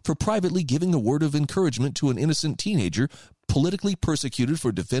fired for privately giving a word of encouragement to an innocent teenager politically persecuted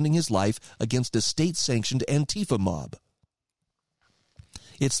for defending his life against a state-sanctioned Antifa mob.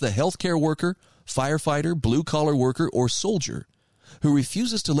 It's the healthcare worker, firefighter, blue-collar worker, or soldier who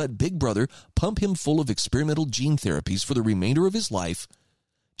refuses to let Big Brother pump him full of experimental gene therapies for the remainder of his life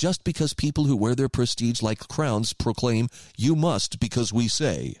just because people who wear their prestige like crowns proclaim, "You must because we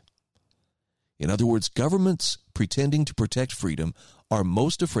say." In other words, governments pretending to protect freedom are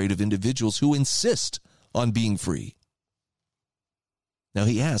most afraid of individuals who insist on being free. Now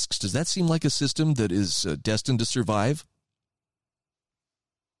he asks, does that seem like a system that is destined to survive?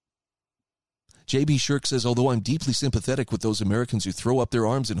 J.B. Shirk says, although I'm deeply sympathetic with those Americans who throw up their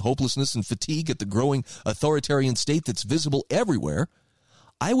arms in hopelessness and fatigue at the growing authoritarian state that's visible everywhere,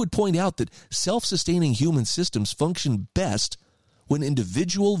 I would point out that self-sustaining human systems function best when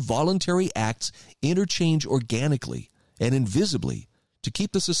individual voluntary acts interchange organically and invisibly to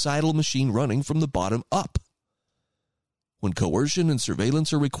keep the societal machine running from the bottom up. When coercion and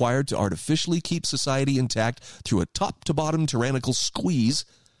surveillance are required to artificially keep society intact through a top-to-bottom tyrannical squeeze,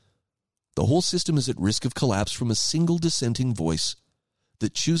 the whole system is at risk of collapse from a single dissenting voice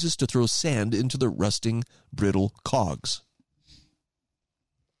that chooses to throw sand into the rusting, brittle cogs.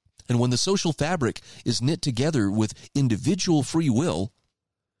 And when the social fabric is knit together with individual free will,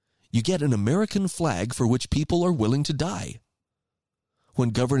 you get an American flag for which people are willing to die.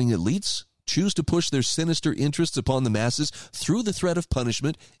 When governing elites choose to push their sinister interests upon the masses through the threat of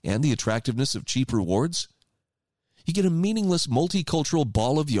punishment and the attractiveness of cheap rewards, you get a meaningless multicultural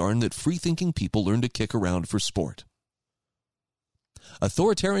ball of yarn that free-thinking people learn to kick around for sport.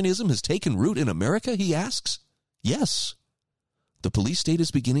 Authoritarianism has taken root in America, he asks? Yes. The police state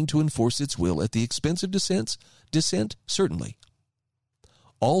is beginning to enforce its will at the expense of dissent, certainly.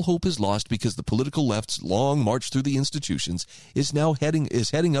 all hope is lost because the political left's long march through the institutions is now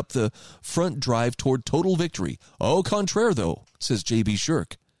heading up the front drive toward total victory. Au contraire, though, says J.B.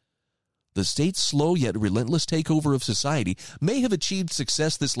 Shirk. The state's slow yet relentless takeover of society may have achieved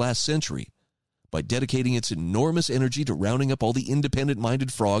success this last century by dedicating its enormous energy to rounding up all the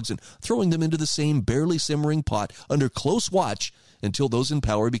independent-minded frogs and throwing them into the same barely simmering pot under close watch until those in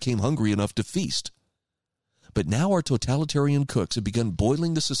power became hungry enough to feast. But now our totalitarian cooks have begun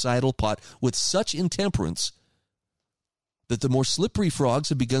boiling the societal pot with such intemperance that the more slippery frogs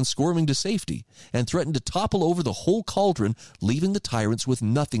have begun squirming to safety and threaten to topple over the whole cauldron, leaving the tyrants with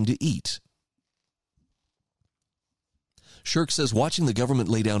nothing to eat. Shirk says watching the government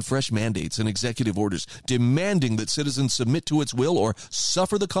lay down fresh mandates and executive orders demanding that citizens submit to its will or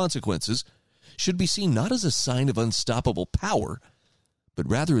suffer the consequences should be seen not as a sign of unstoppable power, but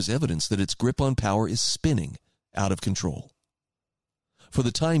rather as evidence that its grip on power is spinning out of control. For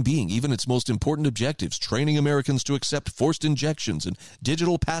the time being, even its most important objectives, training Americans to accept forced injections and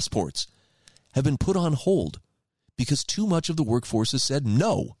digital passports, have been put on hold because too much of the workforce has said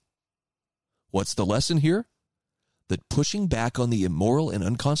no. What's the lesson here? That pushing back on the immoral and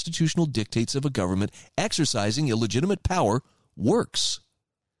unconstitutional dictates of a government exercising illegitimate power works.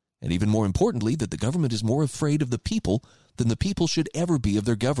 And even more importantly, that the government is more afraid of the people than the people should ever be of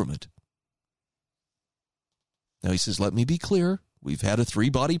their government. Now he says, let me be clear. We've had a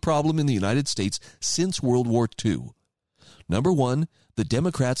three-body problem in the United States since World War II. Number one, the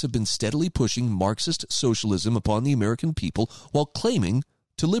Democrats have been steadily pushing Marxist socialism upon the American people while claiming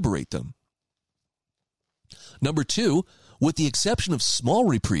to liberate them. Number two, with the exception of small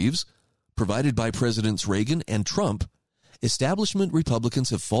reprieves provided by Presidents Reagan and Trump, establishment Republicans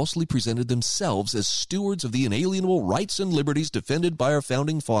have falsely presented themselves as stewards of the inalienable rights and liberties defended by our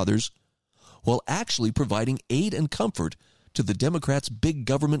founding fathers, while actually providing aid and comfort to the Democrats' big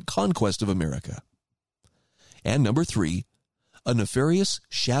government conquest of America. And number three, a nefarious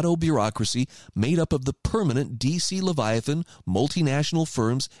shadow bureaucracy made up of the permanent D.C. Leviathan, multinational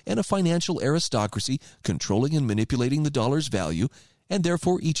firms, and a financial aristocracy controlling and manipulating the dollar's value, and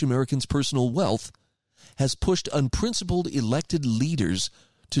therefore each American's personal wealth, has pushed unprincipled elected leaders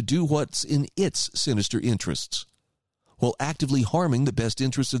to do what's in its sinister interests, while actively harming the best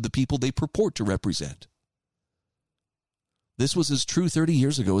interests of the people they purport to represent. This was as true 30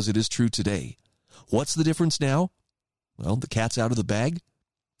 years ago as it is true today. What's the difference now? Well, the cat's out of the bag,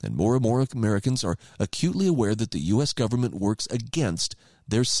 and more Americans are acutely aware that the U.S. government works against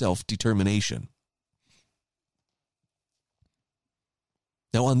their self-determination.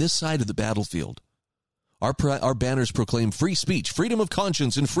 Now, on this side of the battlefield, our banners proclaim free speech, freedom of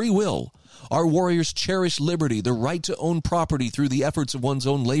conscience, and free will. Our warriors cherish liberty, the right to own property through the efforts of one's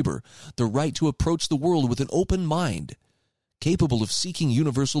own labor, the right to approach the world with an open mind, capable of seeking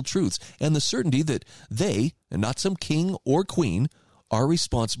universal truths, and the certainty that they, and not some king or queen, are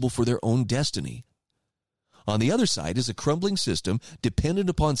responsible for their own destiny. On the other side is a crumbling system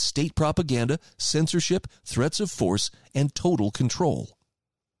dependent upon state propaganda, censorship, threats of force, and total control.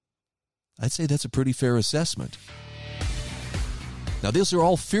 I'd say that's a pretty fair assessment. Now, these are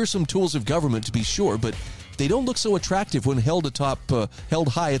all fearsome tools of government, to be sure, but they don't look so attractive when held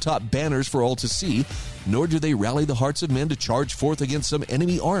high atop banners for all to see, nor do they rally the hearts of men to charge forth against some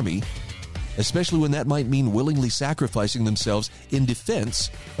enemy army, especially when that might mean willingly sacrificing themselves in defense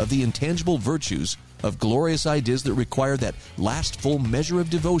of the intangible virtues of glorious ideas that require that last full measure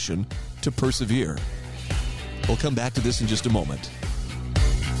of devotion to persevere. We'll come back to this in just a moment.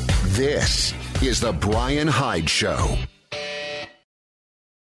 This is The Brian Hyde Show.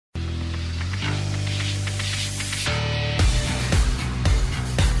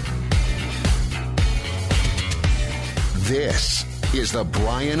 This is The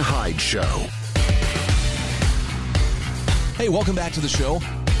Brian Hyde Show. Hey, welcome back to the show.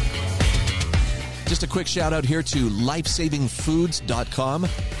 Just a quick shout out here to LifesavingFoods.com.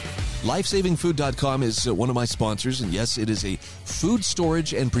 LifesavingFood.com is one of my sponsors, and yes, it is a food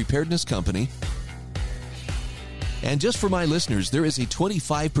storage and preparedness company. And just for my listeners, there is a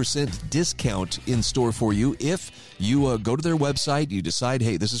 25% discount in store for you if you go to their website, you decide,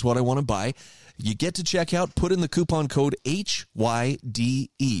 hey, this is what I want to buy. You get to check out, put in the coupon code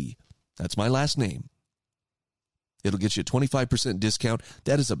HYDE. That's my last name. It'll get you a 25% discount.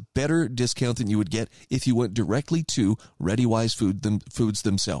 That is a better discount than you would get if you went directly to ReadyWise Foods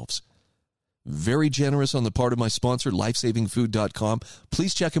themselves. Very generous on the part of my sponsor, LifesavingFood.com.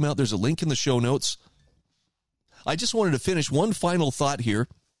 Please check them out. There's a link in the show notes. I just wanted to finish one final thought here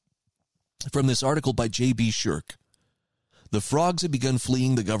from this article by J.B. Shirk. The frogs have begun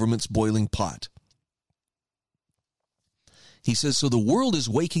fleeing the government's boiling pot. He says, so the world is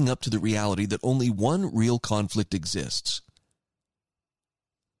waking up to the reality that only one real conflict exists.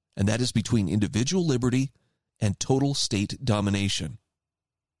 And that is between individual liberty and total state domination.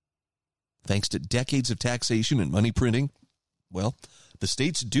 Thanks to decades of taxation and money printing, well, the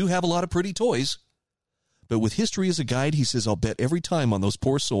states do have a lot of pretty toys. But with history as a guide, he says, I'll bet every time on those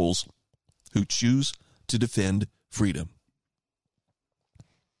poor souls who choose to defend freedom.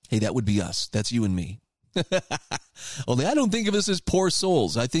 Hey, that would be us. That's you and me. Only I don't think of us as poor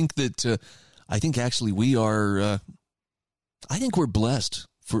souls. I think that, actually we are, I think we're blessed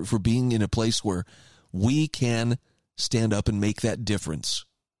for being in a place where we can stand up and make that difference.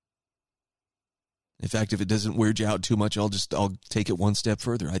 In fact, if it doesn't weird you out too much, I'll take it one step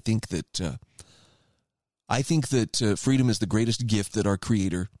further. I think that freedom is the greatest gift that our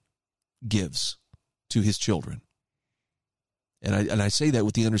Creator gives to His children. And I say that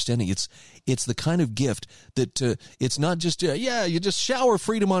with the understanding it's the kind of gift that it's not just, you just shower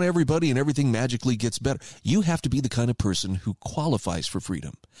freedom on everybody and everything magically gets better. You have to be the kind of person who qualifies for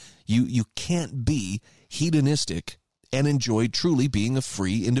freedom. You can't be hedonistic and enjoy truly being a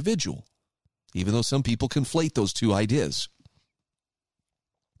free individual, even though some people conflate those two ideas.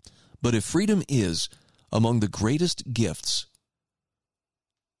 But if freedom is among the greatest gifts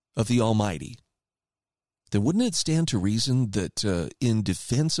of the Almighty, then wouldn't it stand to reason that in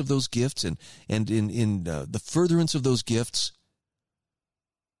defense of those gifts and in the furtherance of those gifts,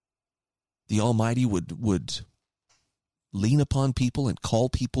 the Almighty would lean upon people and call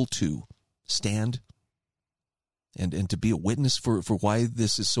people to stand and to be a witness for why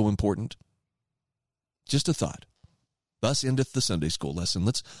this is so important? Just a thought. Thus endeth the Sunday school lesson.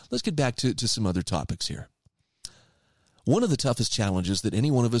 Let's get back to some other topics here. One of the toughest challenges that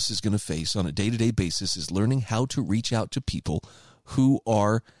any one of us is going to face on a day-to-day basis is learning how to reach out to people who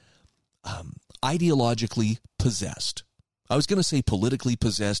are ideologically possessed. I was going to say politically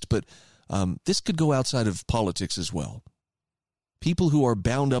possessed, but this could go outside of politics as well. People who are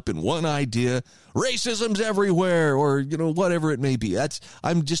bound up in one idea, racism's everywhere, or whatever it may be.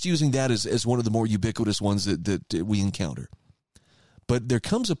 I'm just using that as one of the more ubiquitous ones that we encounter. But there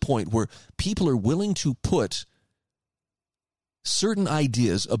comes a point where people are willing to put certain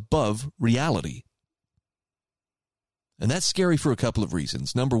ideas above reality. And that's scary for a couple of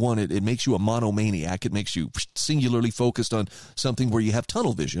reasons. Number one, it makes you a monomaniac. It makes you singularly focused on something where you have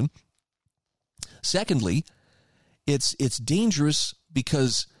tunnel vision. Secondly, it's dangerous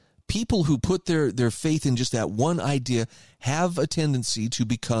because people who put their faith in just that one idea have a tendency to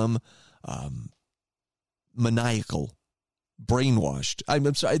become maniacal, brainwashed.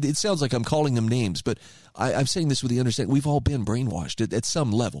 I'm sorry, it sounds like I'm calling them names, but I'm saying this with the understanding we've all been brainwashed at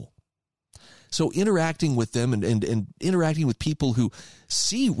some level. So interacting with them and interacting with people who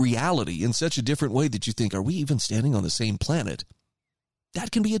see reality in such a different way that you think, are we even standing on the same planet?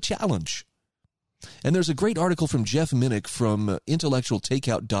 That can be a challenge. And there's a great article from Jeff Minnick from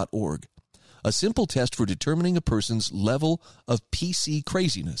intellectualtakeout.org, a simple test for determining a person's level of PC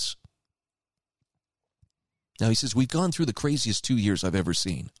craziness. Now, he says, we've gone through the craziest 2 years I've ever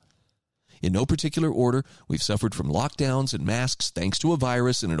seen. In no particular order, we've suffered from lockdowns and masks thanks to a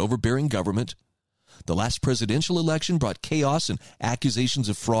virus and an overbearing government. The last presidential election brought chaos and accusations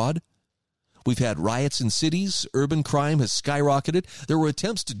of fraud. We've had riots in cities. Urban crime has skyrocketed. There were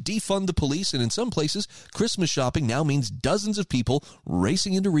attempts to defund the police, and in some places, Christmas shopping now means dozens of people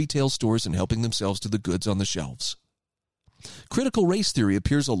racing into retail stores and helping themselves to the goods on the shelves. Critical race theory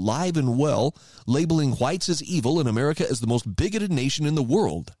appears alive and well, labeling whites as evil and America as the most bigoted nation in the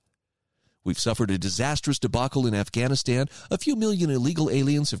world. We've suffered a disastrous debacle in Afghanistan. A few million illegal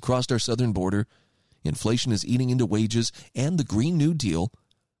aliens have crossed our southern border. Inflation is eating into wages, and the Green New Deal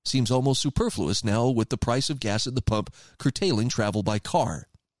seems almost superfluous now with the price of gas at the pump curtailing travel by car.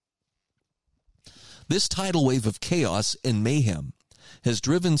 This tidal wave of chaos and mayhem has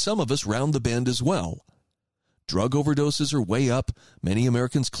driven some of us round the bend as well. Drug overdoses are way up. Many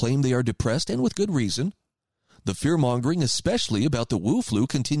Americans claim they are depressed, and with good reason. The fear-mongering, especially about the Wu flu,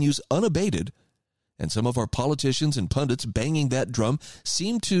 continues unabated, and some of our politicians and pundits banging that drum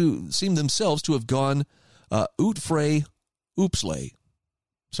seem themselves to have gone ut frey, oopsley.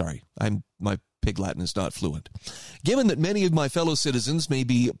 Sorry, my pig Latin is not fluent. Given that many of my fellow citizens may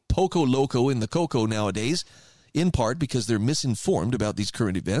be poco loco in the cocoa nowadays, in part because they're misinformed about these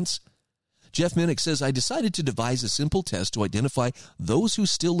current events, Jeff Minnick says, I decided to devise a simple test to identify those who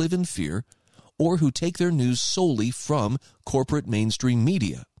still live in fear or who take their news solely from corporate mainstream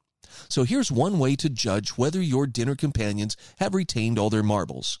media. So here's one way to judge whether your dinner companions have retained all their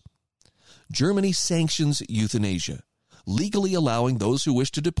marbles. Germany sanctions euthanasia, legally allowing those who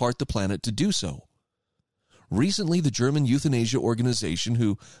wish to depart the planet to do so. Recently, the German euthanasia organization,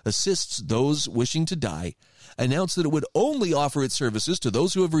 who assists those wishing to die, announced that it would only offer its services to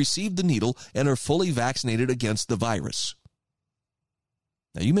those who have received the needle and are fully vaccinated against the virus.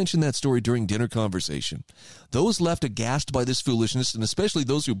 Now, you mentioned that story during dinner conversation. Those left aghast by this foolishness, and especially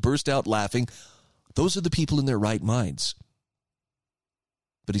those who burst out laughing, those are the people in their right minds.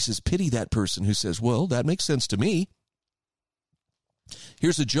 But he says, pity that person who says, well, that makes sense to me.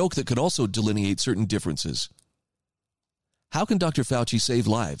 Here's a joke that could also delineate certain differences. How can Dr. Fauci save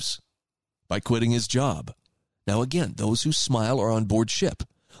lives? By quitting his job. Now again, those who smile are on board ship.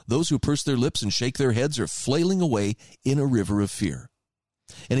 Those who purse their lips and shake their heads are flailing away in a river of fear.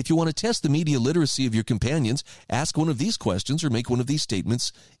 And if you want to test the media literacy of your companions, ask one of these questions or make one of these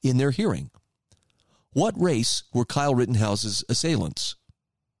statements in their hearing. What race were Kyle Rittenhouse's assailants?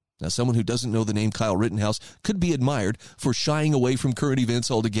 Now, someone who doesn't know the name Kyle Rittenhouse could be admired for shying away from current events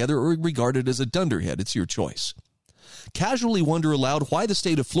altogether or regarded as a dunderhead. It's your choice. Casually wonder aloud why the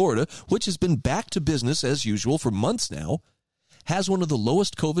state of Florida, which has been back to business as usual for months now, has one of the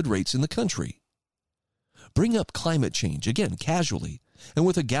lowest COVID rates in the country. Bring up climate change, again, casually, and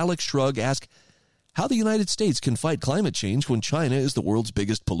with a Gallic shrug ask how the United States can fight climate change when China is the world's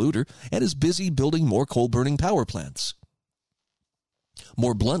biggest polluter and is busy building more coal-burning power plants.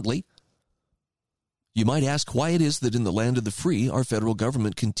 More bluntly, you might ask why it is that in the land of the free, our federal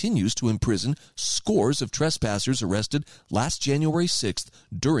government continues to imprison scores of trespassers arrested last January 6th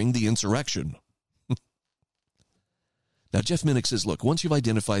during the insurrection. Now, Jeff Minnick says, look, once you've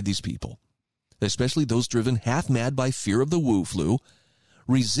identified these people, especially those driven half mad by fear of the Wu flu,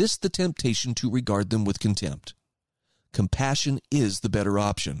 resist the temptation to regard them with contempt. Compassion is the better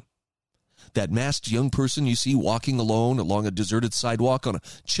option. That masked young person you see walking alone along a deserted sidewalk on a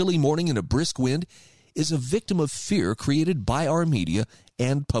chilly morning in a brisk wind is a victim of fear created by our media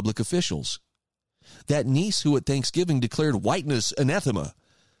and public officials. That niece who at Thanksgiving declared whiteness anathema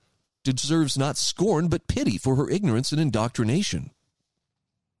deserves not scorn but pity for her ignorance and indoctrination.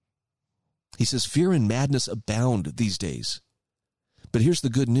 He says fear and madness abound these days. But here's the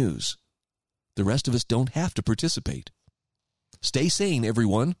good news. The rest of us don't have to participate. Stay sane,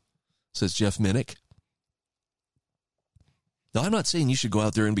 everyone, says Jeff Minnick. Now, I'm not saying you should go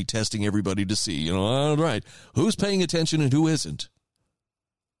out there and be testing everybody to see, all right, who's paying attention and who isn't.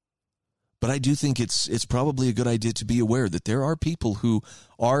 But I do think it's probably a good idea to be aware that there are people who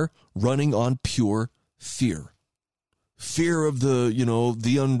are running on pure fear. Fear of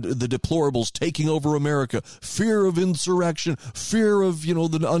the deplorables taking over America, fear of insurrection, fear of,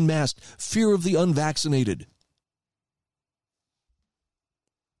 the unmasked, fear of the unvaccinated.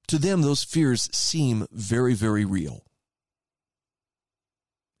 To them, those fears seem very, very real.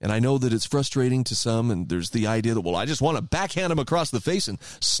 And I know that it's frustrating to some, and there's the idea that, well, I just want to backhand them across the face and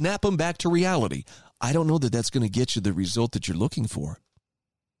snap them back to reality. I don't know that that's going to get you the result that you're looking for.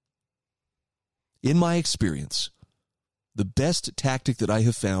 In my experience, the best tactic that I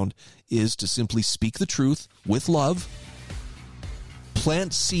have found is to simply speak the truth with love,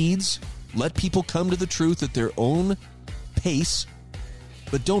 plant seeds, let people come to the truth at their own pace,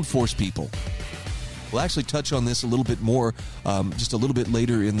 but don't force people. We'll actually touch on this a little bit more just a little bit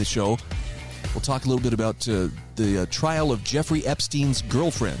later in the show. We'll talk a little bit about the trial of Jeffrey Epstein's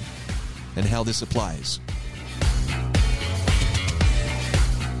girlfriend and how this applies.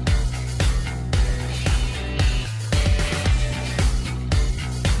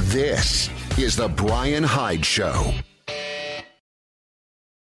 This is the Brian Hyde Show.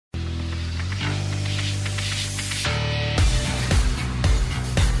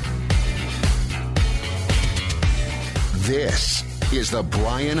 This is the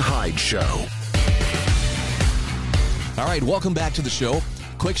Brian Hyde Show. All right, welcome back to the show.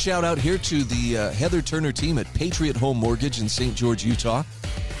 Quick shout out here to the Heather Turner team at Patriot Home Mortgage in St. George, Utah.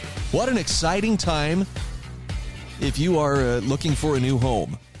 What an exciting time if you are looking for a new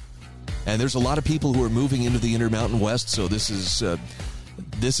home. And there's a lot of people who are moving into the Intermountain West, so this is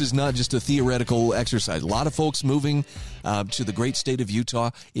not just a theoretical exercise. A lot of folks moving to the great state of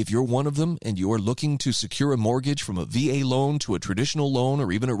Utah. If you're one of them and you are looking to secure a mortgage from a VA loan to a traditional loan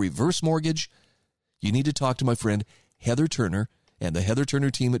or even a reverse mortgage, you need to talk to my friend Heather Turner and the Heather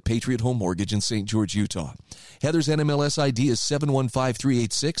Turner team at Patriot Home Mortgage in St. George, Utah. Heather's NMLS ID is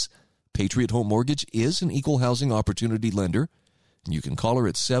 715386. Patriot Home Mortgage is an equal housing opportunity lender. You can call her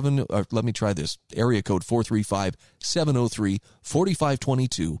at area code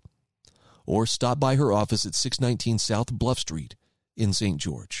 435-703-4522, or stop by her office at 619 South Bluff Street in St.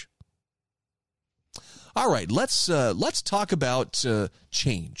 George. All right, let's talk about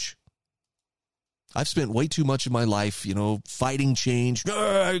change. I've spent way too much of my life, fighting change.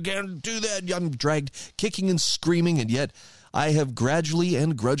 No, I can't do that. I'm dragged kicking and screaming, and yet I have gradually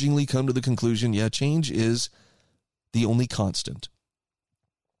and grudgingly come to the conclusion, change is the only constant.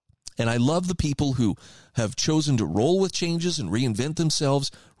 And I love the people who have chosen to roll with changes and reinvent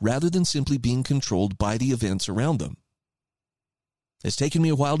themselves rather than simply being controlled by the events around them. It's taken me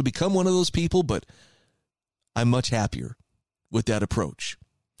a while to become one of those people, but I'm much happier with that approach.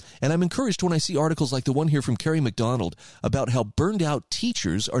 And I'm encouraged when I see articles like the one here from Carrie McDonald about how burned out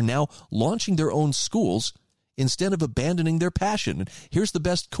teachers are now launching their own schools instead of abandoning their passion. And here's this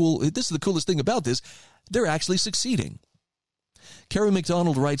is the coolest thing about this, they're actually succeeding. Carrie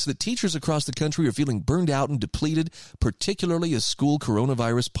McDonald writes that teachers across the country are feeling burned out and depleted, particularly as school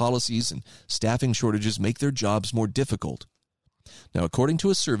coronavirus policies and staffing shortages make their jobs more difficult. Now, according to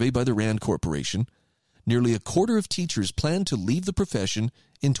a survey by the RAND Corporation, nearly a quarter of teachers plan to leave the profession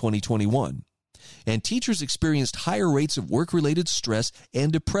in 2021, and teachers experienced higher rates of work-related stress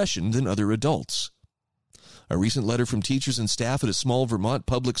and depression than other adults. A recent letter from teachers and staff at a small Vermont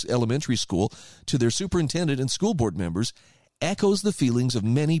public elementary school to their superintendent and school board members echoes the feelings of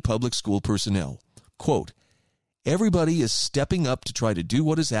many public school personnel. Quote, "Everybody is stepping up to try to do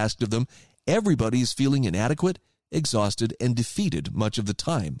what is asked of them. Everybody is feeling inadequate, exhausted, and defeated much of the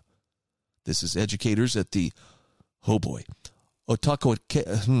time." This is educators at the,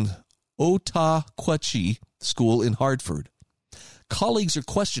 Otaquachi School in Hartford. Colleagues are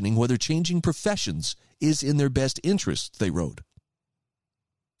questioning whether changing professions is in their best interest, they wrote.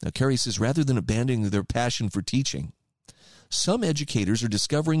 Now, Carrie says rather than abandoning their passion for teaching, some educators are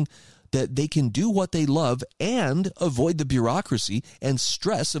discovering that they can do what they love and avoid the bureaucracy and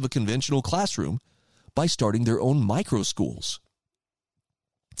stress of a conventional classroom by starting their own micro schools.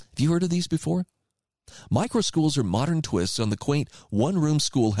 Have you heard of these before? Micro schools are modern twists on the quaint one-room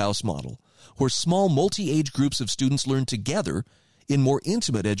schoolhouse model, where small multi-age groups of students learn together in more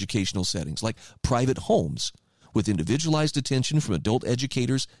intimate educational settings like private homes, with individualized attention from adult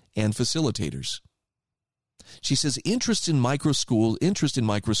educators and facilitators. She says interest in micro schools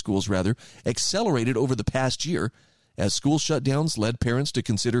accelerated over the past year as school shutdowns led parents to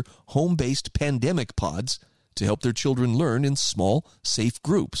consider home-based pandemic pods to help their children learn in small, safe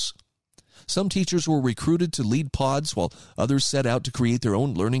groups. Some teachers were recruited to lead pods while others set out to create their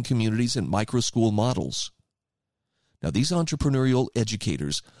own learning communities and micro school models. Now, these entrepreneurial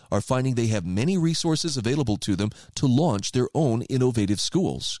educators are finding they have many resources available to them to launch their own innovative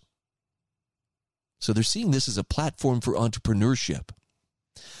schools. So they're seeing this as a platform for entrepreneurship.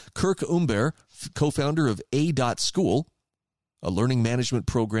 Kirk Umber, co-founder of A.School, a learning management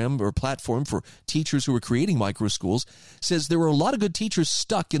program or platform for teachers who are creating micro schools, says there were a lot of good teachers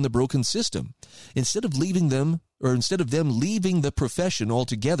stuck in the broken system. Instead of them leaving the profession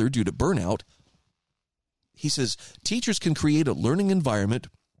altogether due to burnout, he says teachers can create a learning environment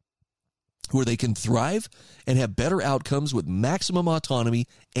where they can thrive and have better outcomes with maximum autonomy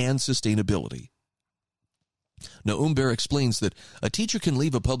and sustainability. Now, Umber explains that a teacher can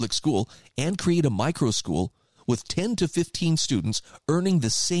leave a public school and create a micro school with 10 to 15 students earning the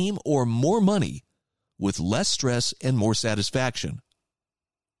same or more money with less stress and more satisfaction.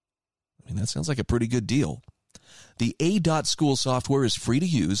 I mean, that sounds like a pretty good deal. The A.School software is free to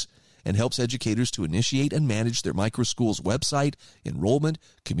use and helps educators to initiate and manage their micro school's website, enrollment,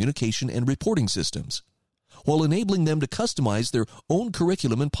 communication, and reporting systems, while enabling them to customize their own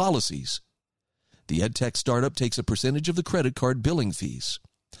curriculum and policies. The EdTech startup takes a percentage of the credit card billing fees.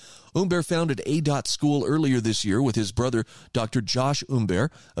 Umber founded A.School earlier this year with his brother, Dr. Josh Umber,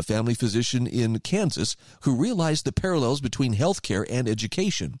 a family physician in Kansas, who realized the parallels between healthcare and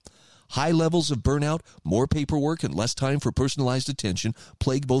education. High levels of burnout, more paperwork, and less time for personalized attention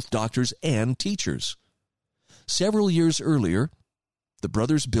plague both doctors and teachers. Several years earlier, the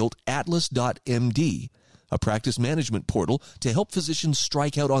brothers built Atlas.MD, a practice management portal to help physicians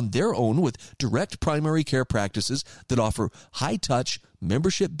strike out on their own with direct primary care practices that offer high-touch,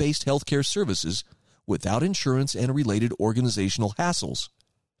 membership-based healthcare services without insurance and related organizational hassles.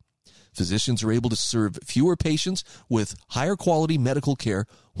 Physicians are able to serve fewer patients with higher quality medical care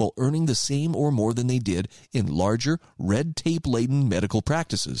while earning the same or more than they did in larger, red tape-laden medical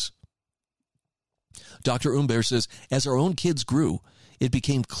practices. Dr. Umber says, as our own kids grew, it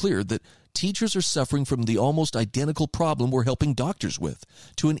became clear that teachers are suffering from the almost identical problem we're helping doctors with,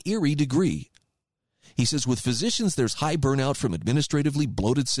 to an eerie degree. He says with physicians, there's high burnout from administratively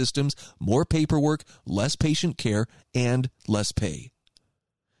bloated systems, more paperwork, less patient care, and less pay.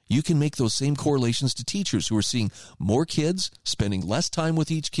 You can make those same correlations to teachers who are seeing more kids, spending less time with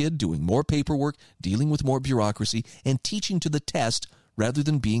each kid, doing more paperwork, dealing with more bureaucracy, and teaching to the test rather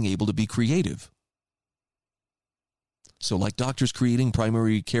than being able to be creative. So like doctors creating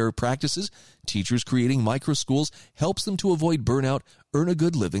primary care practices, teachers creating micro schools helps them to avoid burnout, earn a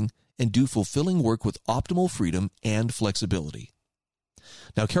good living, and do fulfilling work with optimal freedom and flexibility.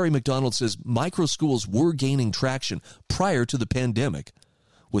 Now, Carrie McDonald says micro schools were gaining traction prior to the pandemic,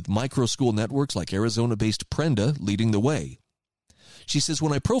 with micro school networks like Arizona-based Prenda leading the way. She says,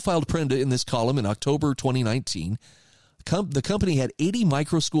 when I profiled Prenda in this column in October 2019, the company had 80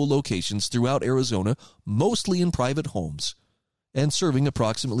 micro school locations throughout Arizona, mostly in private homes, and serving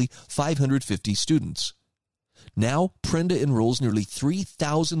approximately 550 students. Now, Prenda enrolls nearly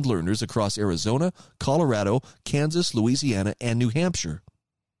 3,000 learners across Arizona, Colorado, Kansas, Louisiana, and New Hampshire.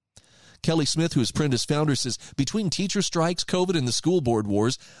 Kelly Smith, who is Prenda's founder, says, between teacher strikes, COVID, and the school board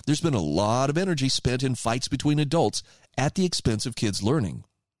wars, there's been a lot of energy spent in fights between adults at the expense of kids' learning.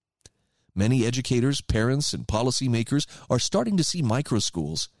 Many educators, parents, and policymakers are starting to see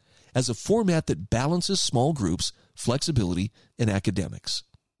microschools as a format that balances small groups, flexibility, and academics.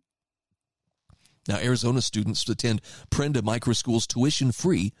 Now, Arizona students attend Prenda microschools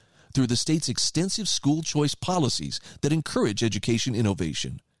tuition-free through the state's extensive school choice policies that encourage education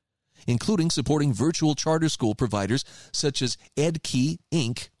innovation, including supporting virtual charter school providers such as EdKey,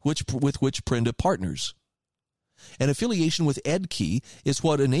 Inc., with which Prenda partners. An affiliation with EdKey is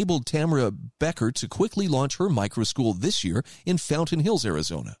what enabled Tamara Becker to quickly launch her microschool this year in Fountain Hills,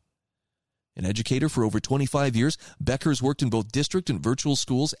 Arizona. An educator for over 25 years, Becker's worked in both district and virtual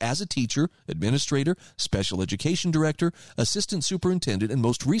schools as a teacher, administrator, special education director, assistant superintendent, and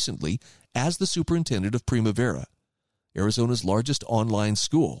most recently, as the superintendent of Primavera, Arizona's largest online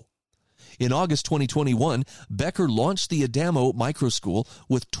school. In August 2021, Becker launched the Adamo Microschool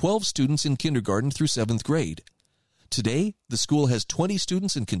with 12 students in kindergarten through 7th grade. Today, the school has 20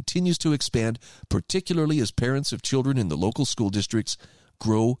 students and continues to expand, particularly as parents of children in the local school districts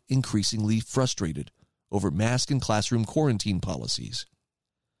grow increasingly frustrated over mask and classroom quarantine policies.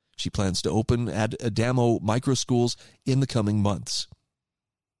 She plans to open Adamo microschools in the coming months.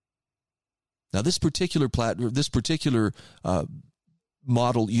 Now, this particular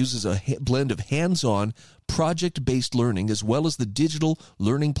model uses a blend of hands-on, project-based learning as well as the digital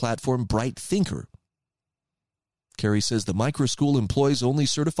learning platform Bright Thinker. Carrie says the microschool employs only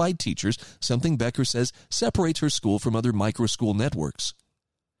certified teachers, something Becker says separates her school from other microschool networks.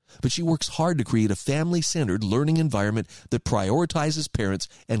 But she works hard to create a family-centered learning environment that prioritizes parents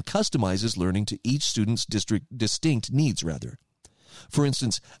and customizes learning to each student's distinct needs. For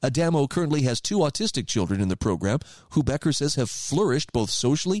instance, Adamo currently has 2 autistic children in the program who Becker says have flourished both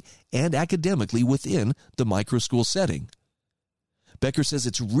socially and academically within the microschool setting. Becker says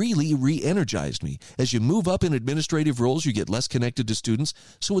it's really re-energized me. As you move up in administrative roles, you get less connected to students,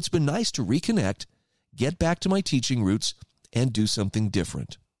 so it's been nice to reconnect, get back to my teaching roots, and do something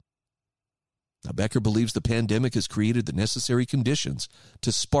different. Now, Becker believes the pandemic has created the necessary conditions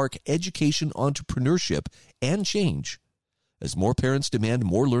to spark education entrepreneurship and change as more parents demand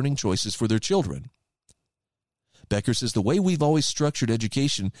more learning choices for their children. Becker says the way we've always structured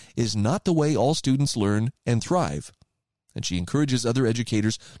education is not the way all students learn and thrive, and she encourages other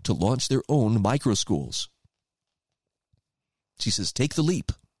educators to launch their own microschools. She says, take the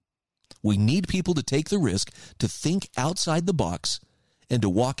leap. We need people to take the risk to think outside the box and to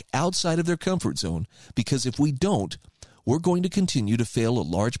walk outside of their comfort zone, because if we don't, we're going to continue to fail a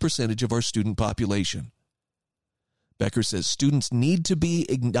large percentage of our student population. Becker says students need to be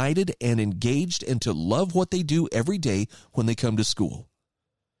ignited and engaged and to love what they do every day when they come to school.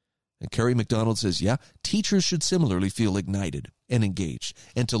 And Carrie McDonald says, yeah, teachers should similarly feel ignited and engaged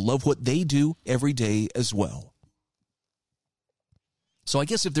and to love what they do every day as well. So I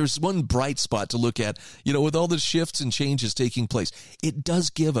guess if there's one bright spot to look at, with all the shifts and changes taking place, it does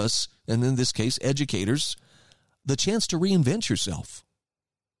give us, and in this case, educators, the chance to reinvent yourself.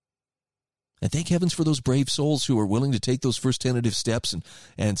 And thank heavens for those brave souls who are willing to take those first tentative steps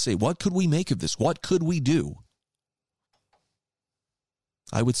and say, what could we make of this? What could we do?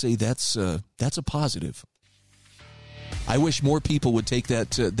 I would say that's a positive. I wish more people would take that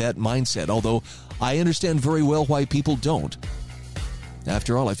mindset, although I understand very well why people don't.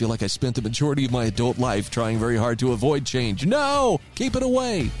 After all, I feel like I spent the majority of my adult life trying very hard to avoid change. No! Keep it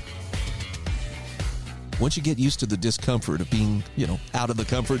away! Once you get used to the discomfort of being, out of the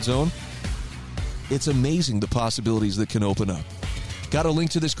comfort zone, it's amazing the possibilities that can open up. Got a link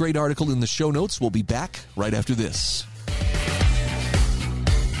to this great article in the show notes. We'll be back right after this.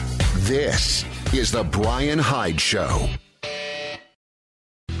 This is the Brian Hyde Show.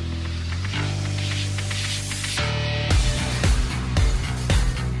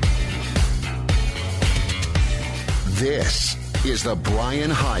 This is the Brian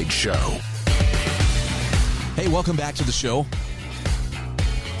Hyde Show. Hey, welcome back to the show.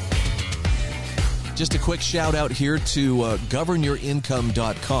 Just a quick shout out here to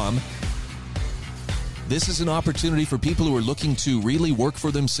governyouриncome.com. This is an opportunity for people who are looking to really work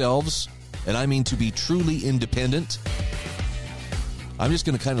for themselves, and I mean to be truly independent. I'm just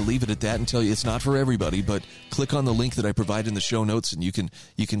going to kind of leave it at that and tell you it's not for everybody, but click on the link that I provide in the show notes and you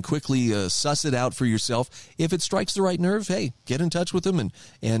can quickly suss it out for yourself. If it strikes the right nerve, hey, get in touch with them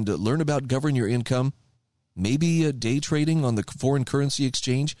and learn about Govern Your Income. Maybe day trading on the foreign currency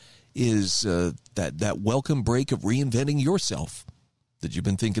exchange is that welcome break of reinventing yourself that you've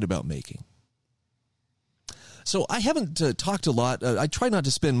been thinking about making. So I haven't talked a lot. I try not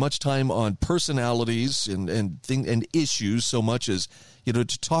to spend much time on personalities and issues so much as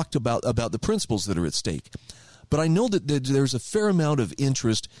to talk about the principles that are at stake. But I know that there's a fair amount of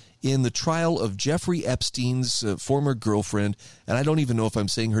interest in the trial of Jeffrey Epstein's former girlfriend, and I don't even know if I'm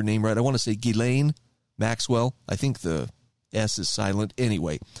saying her name right. I want to say Ghislaine Maxwell. I think the S is silent.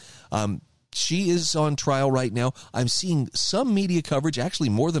 Anyway, she is on trial right now. I'm seeing some media coverage, actually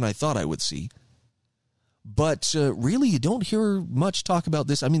more than I thought I would see. But really, you don't hear much talk about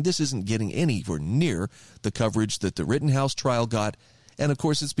this. I mean, this isn't getting anywhere near the coverage that the Rittenhouse trial got. And, of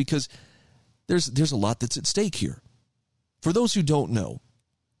course, it's because there's a lot that's at stake here. For those who don't know,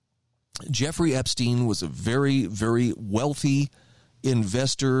 Jeffrey Epstein was a very, very wealthy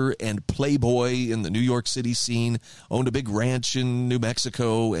investor and playboy in the New York City scene, owned a big ranch in New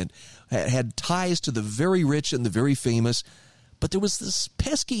Mexico, and had ties to the very rich and the very famous. But there was this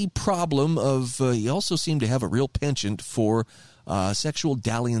pesky problem of he also seemed to have a real penchant for sexual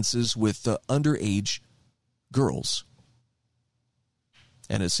dalliances with underage girls.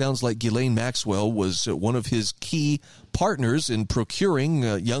 And it sounds like Ghislaine Maxwell was one of his key partners in procuring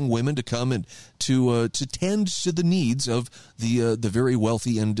young women to come and to tend to the needs of the very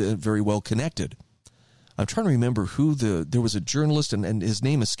wealthy and very well connected. I'm trying to remember there was a journalist, and his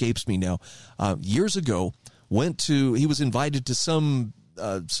name escapes me now, years ago. He was invited to some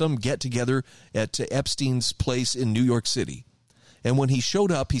get-together at Epstein's place in New York City. And when he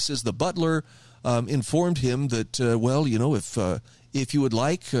showed up, he says the butler informed him that, if you would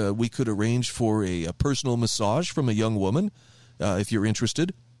like, we could arrange for a personal massage from a young woman, if you're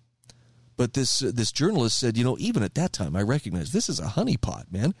interested. But this journalist said, even at that time, I recognize this is a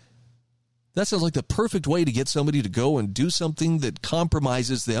honeypot, man. That sounds like the perfect way to get somebody to go and do something that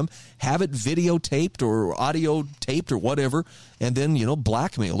compromises them, have it videotaped or audio taped or whatever, and then,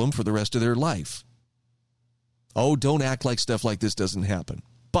 blackmail them for the rest of their life. Oh, don't act like stuff like this doesn't happen.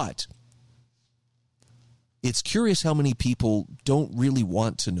 But it's curious how many people don't really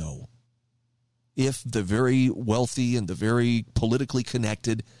want to know if the very wealthy and the very politically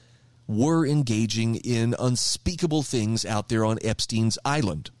connected were engaging in unspeakable things out there on Epstein's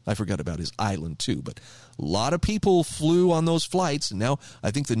island. I forgot about his island, too, but a lot of people flew on those flights, and now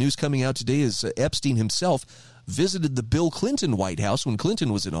I think the news coming out today is Epstein himself visited the Bill Clinton White House when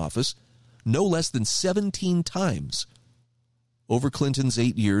Clinton was in office no less than 17 times over Clinton's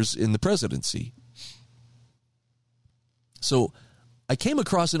 8 years in the presidency. So I came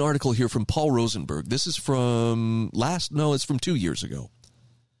across an article here from Paul Rosenberg. This is from it's from 2 years ago.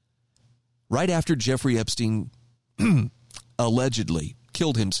 Right after Jeffrey Epstein allegedly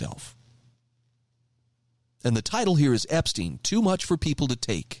killed himself. And the title here is Epstein, Too Much for People to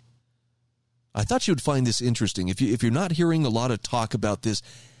Take. I thought you would find this interesting. If you're not hearing a lot of talk about this,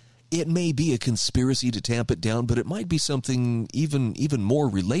 it may be a conspiracy to tamp it down, but it might be something even more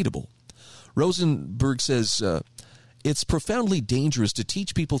relatable. Rosenberg says, it's profoundly dangerous to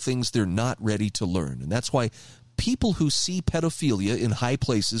teach people things they're not ready to learn. And that's why people who see pedophilia in high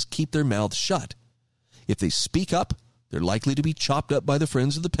places keep their mouths shut. If they speak up, they're likely to be chopped up by the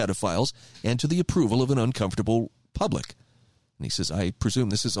friends of the pedophiles and to the approval of an uncomfortable public. And he says, I presume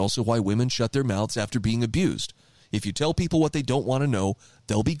this is also why women shut their mouths after being abused. If you tell people what they don't want to know,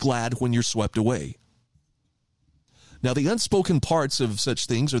 they'll be glad when you're swept away. Now, the unspoken parts of such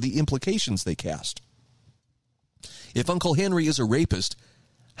things are the implications they cast. If Uncle Henry is a rapist,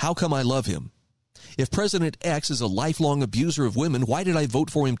 how come I love him? If President X is a lifelong abuser of women, why did I vote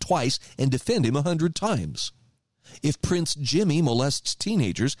for him twice and defend him 100 times? If Prince Jimmy molests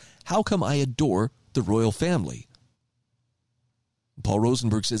teenagers, how come I adore the royal family? Paul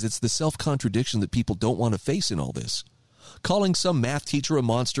Rosenberg says it's the self-contradiction that people don't want to face in all this. Calling some math teacher a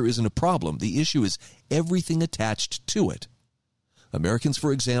monster isn't a problem. The issue is everything attached to it. Americans,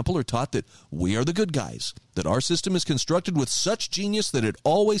 for example, are taught that we are the good guys, that our system is constructed with such genius that it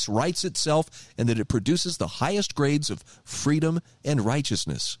always rights itself and that it produces the highest grades of freedom and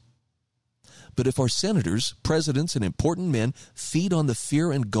righteousness. But if our senators, presidents, and important men feed on the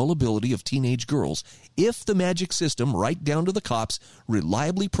fear and gullibility of teenage girls, if the magic system, right down to the cops,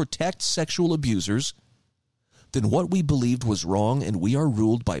 reliably protects sexual abusers, then what we believed was wrong, and we are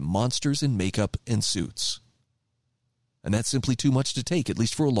ruled by monsters in makeup and suits. And that's simply too much to take, at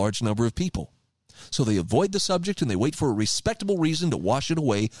least for a large number of people. So they avoid the subject and they wait for a respectable reason to wash it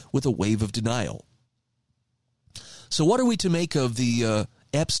away with a wave of denial. So what are we to make of the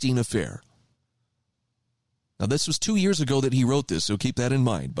Epstein affair? Now, this was 2 years ago that he wrote this, so keep that in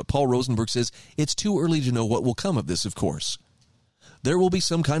mind. But Paul Rosenberg says it's too early to know what will come of this, of course. There will be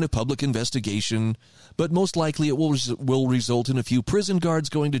some kind of public investigation, but most likely it will result in a few prison guards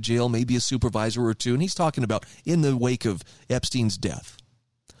going to jail, maybe a supervisor or two. And he's talking about in the wake of Epstein's death.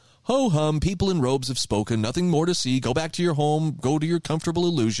 Ho-hum, people in robes have spoken. Nothing more to see. Go back to your home. Go to your comfortable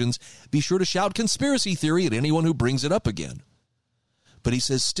illusions. Be sure to shout conspiracy theory at anyone who brings it up again. But he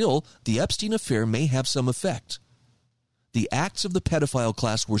says still, the Epstein affair may have some effect. The acts of the pedophile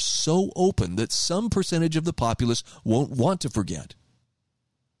class were so open that some percentage of the populace won't want to forget.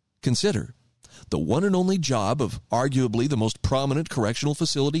 Consider, the one and only job of arguably the most prominent correctional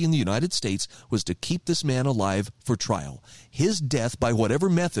facility in the United States was to keep this man alive for trial. His death, by whatever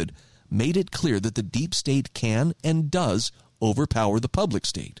method, made it clear that the deep state can and does overpower the public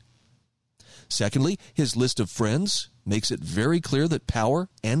state. Secondly, his list of friends makes it very clear that power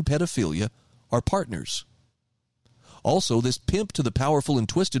and pedophilia are partners. Also, this pimp to the powerful and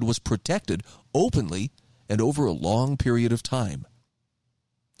twisted was protected openly and over a long period of time.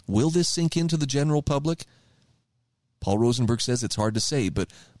 Will this sink into the general public? Paul Rosenberg says it's hard to say, but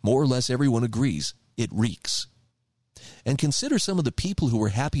more or less everyone agrees it reeks. And consider some of the people who were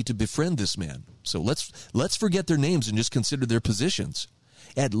happy to befriend this man. So let's forget their names and just consider their positions.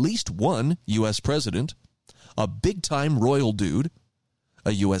 At least one U.S. president, a big-time royal dude,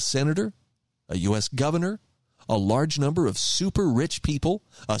 a U.S. senator, a U.S. governor, a large number of super rich people,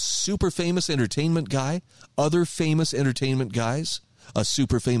 a super famous entertainment guy, other famous entertainment guys, a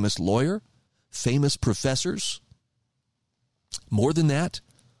super famous lawyer, famous professors. More than that,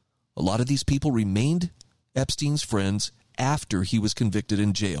 a lot of these people remained Epstein's friends after he was convicted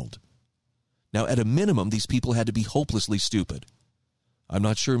and jailed. Now, at a minimum, these people had to be hopelessly stupid. I'm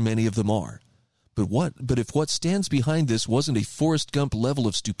not sure many of them are. But if what stands behind this wasn't a Forrest Gump level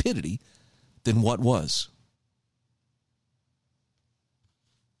of stupidity, then what was?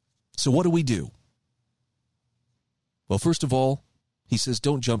 So what do we do? Well, first of all, he says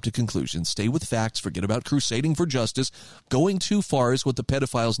don't jump to conclusions. Stay with facts. Forget about crusading for justice. Going too far is what the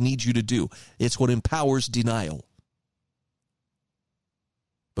pedophiles need you to do. It's what empowers denial.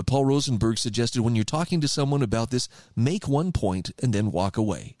 But Paul Rosenberg suggested when you're talking to someone about this, make one point and then walk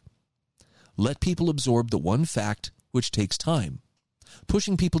away. Let people absorb the one fact, which takes time.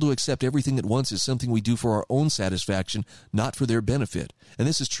 Pushing people to accept everything at once is something we do for our own satisfaction, not for their benefit. And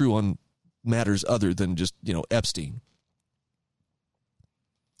this is true on matters other than just, Epstein.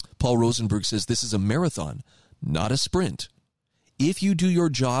 Paul Rosenberg says this is a marathon, not a sprint. If you do your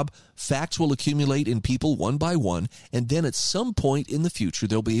job, facts will accumulate in people one by one, and then at some point in the future,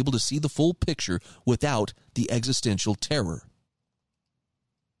 they'll be able to see the full picture without the existential terror.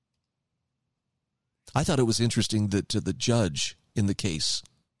 I thought it was interesting that the judge in the case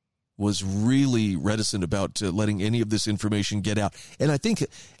was really reticent about letting any of this information get out. And I think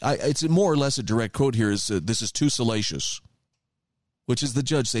it's more or less a direct quote here is, this is too salacious, which is the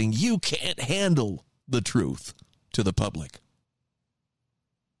judge saying, you can't handle the truth to the public.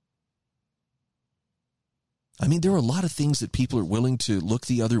 I mean, there are a lot of things that people are willing to look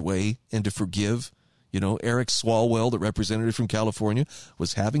the other way and to forgive. Eric Swalwell, the representative from California,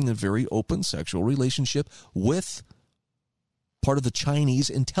 was having a very open sexual relationship with part of the Chinese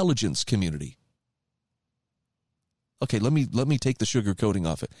intelligence community. Okay, let me take the sugar coating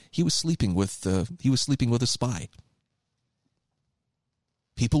off it. He was sleeping with a spy.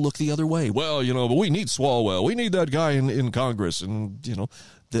 People look the other way. Well, but we need Swalwell. We need that guy in Congress. And,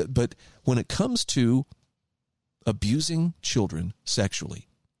 but when it comes to abusing children sexually,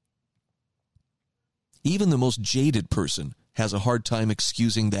 even the most jaded person has a hard time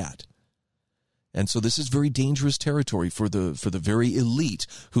excusing that. And so this is very dangerous territory for the very elite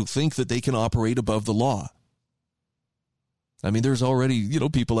who think that they can operate above the law. I mean, there's already,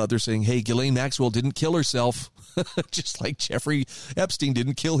 people out there saying, hey, Ghislaine Maxwell didn't kill herself, just like Jeffrey Epstein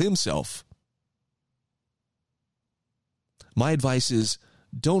didn't kill himself. My advice is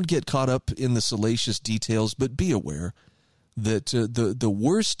don't get caught up in the salacious details, but be aware that the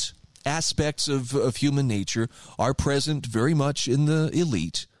worst aspects of human nature are present very much in the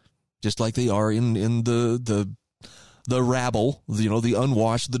elite, just like they are in the rabble, the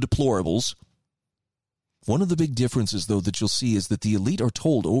unwashed, the deplorables. One of the big differences, though, that you'll see is that the elite are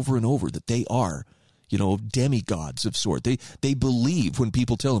told over and over that they are, demigods of sort. They believe when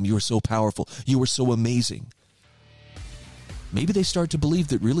people tell them, you are so powerful, you are so amazing. Maybe they start to believe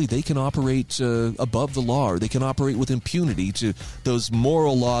that really they can operate above the law, or they can operate with impunity to those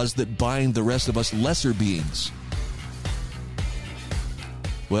moral laws that bind the rest of us lesser beings.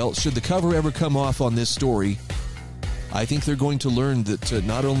 Well, should the cover ever come off on this story, I think they're going to learn that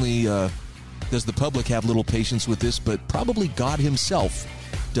not only does the public have little patience with this, but probably God himself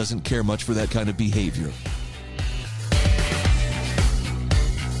doesn't care much for that kind of behavior.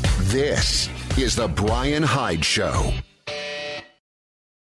 This is the Brian Hyde Show.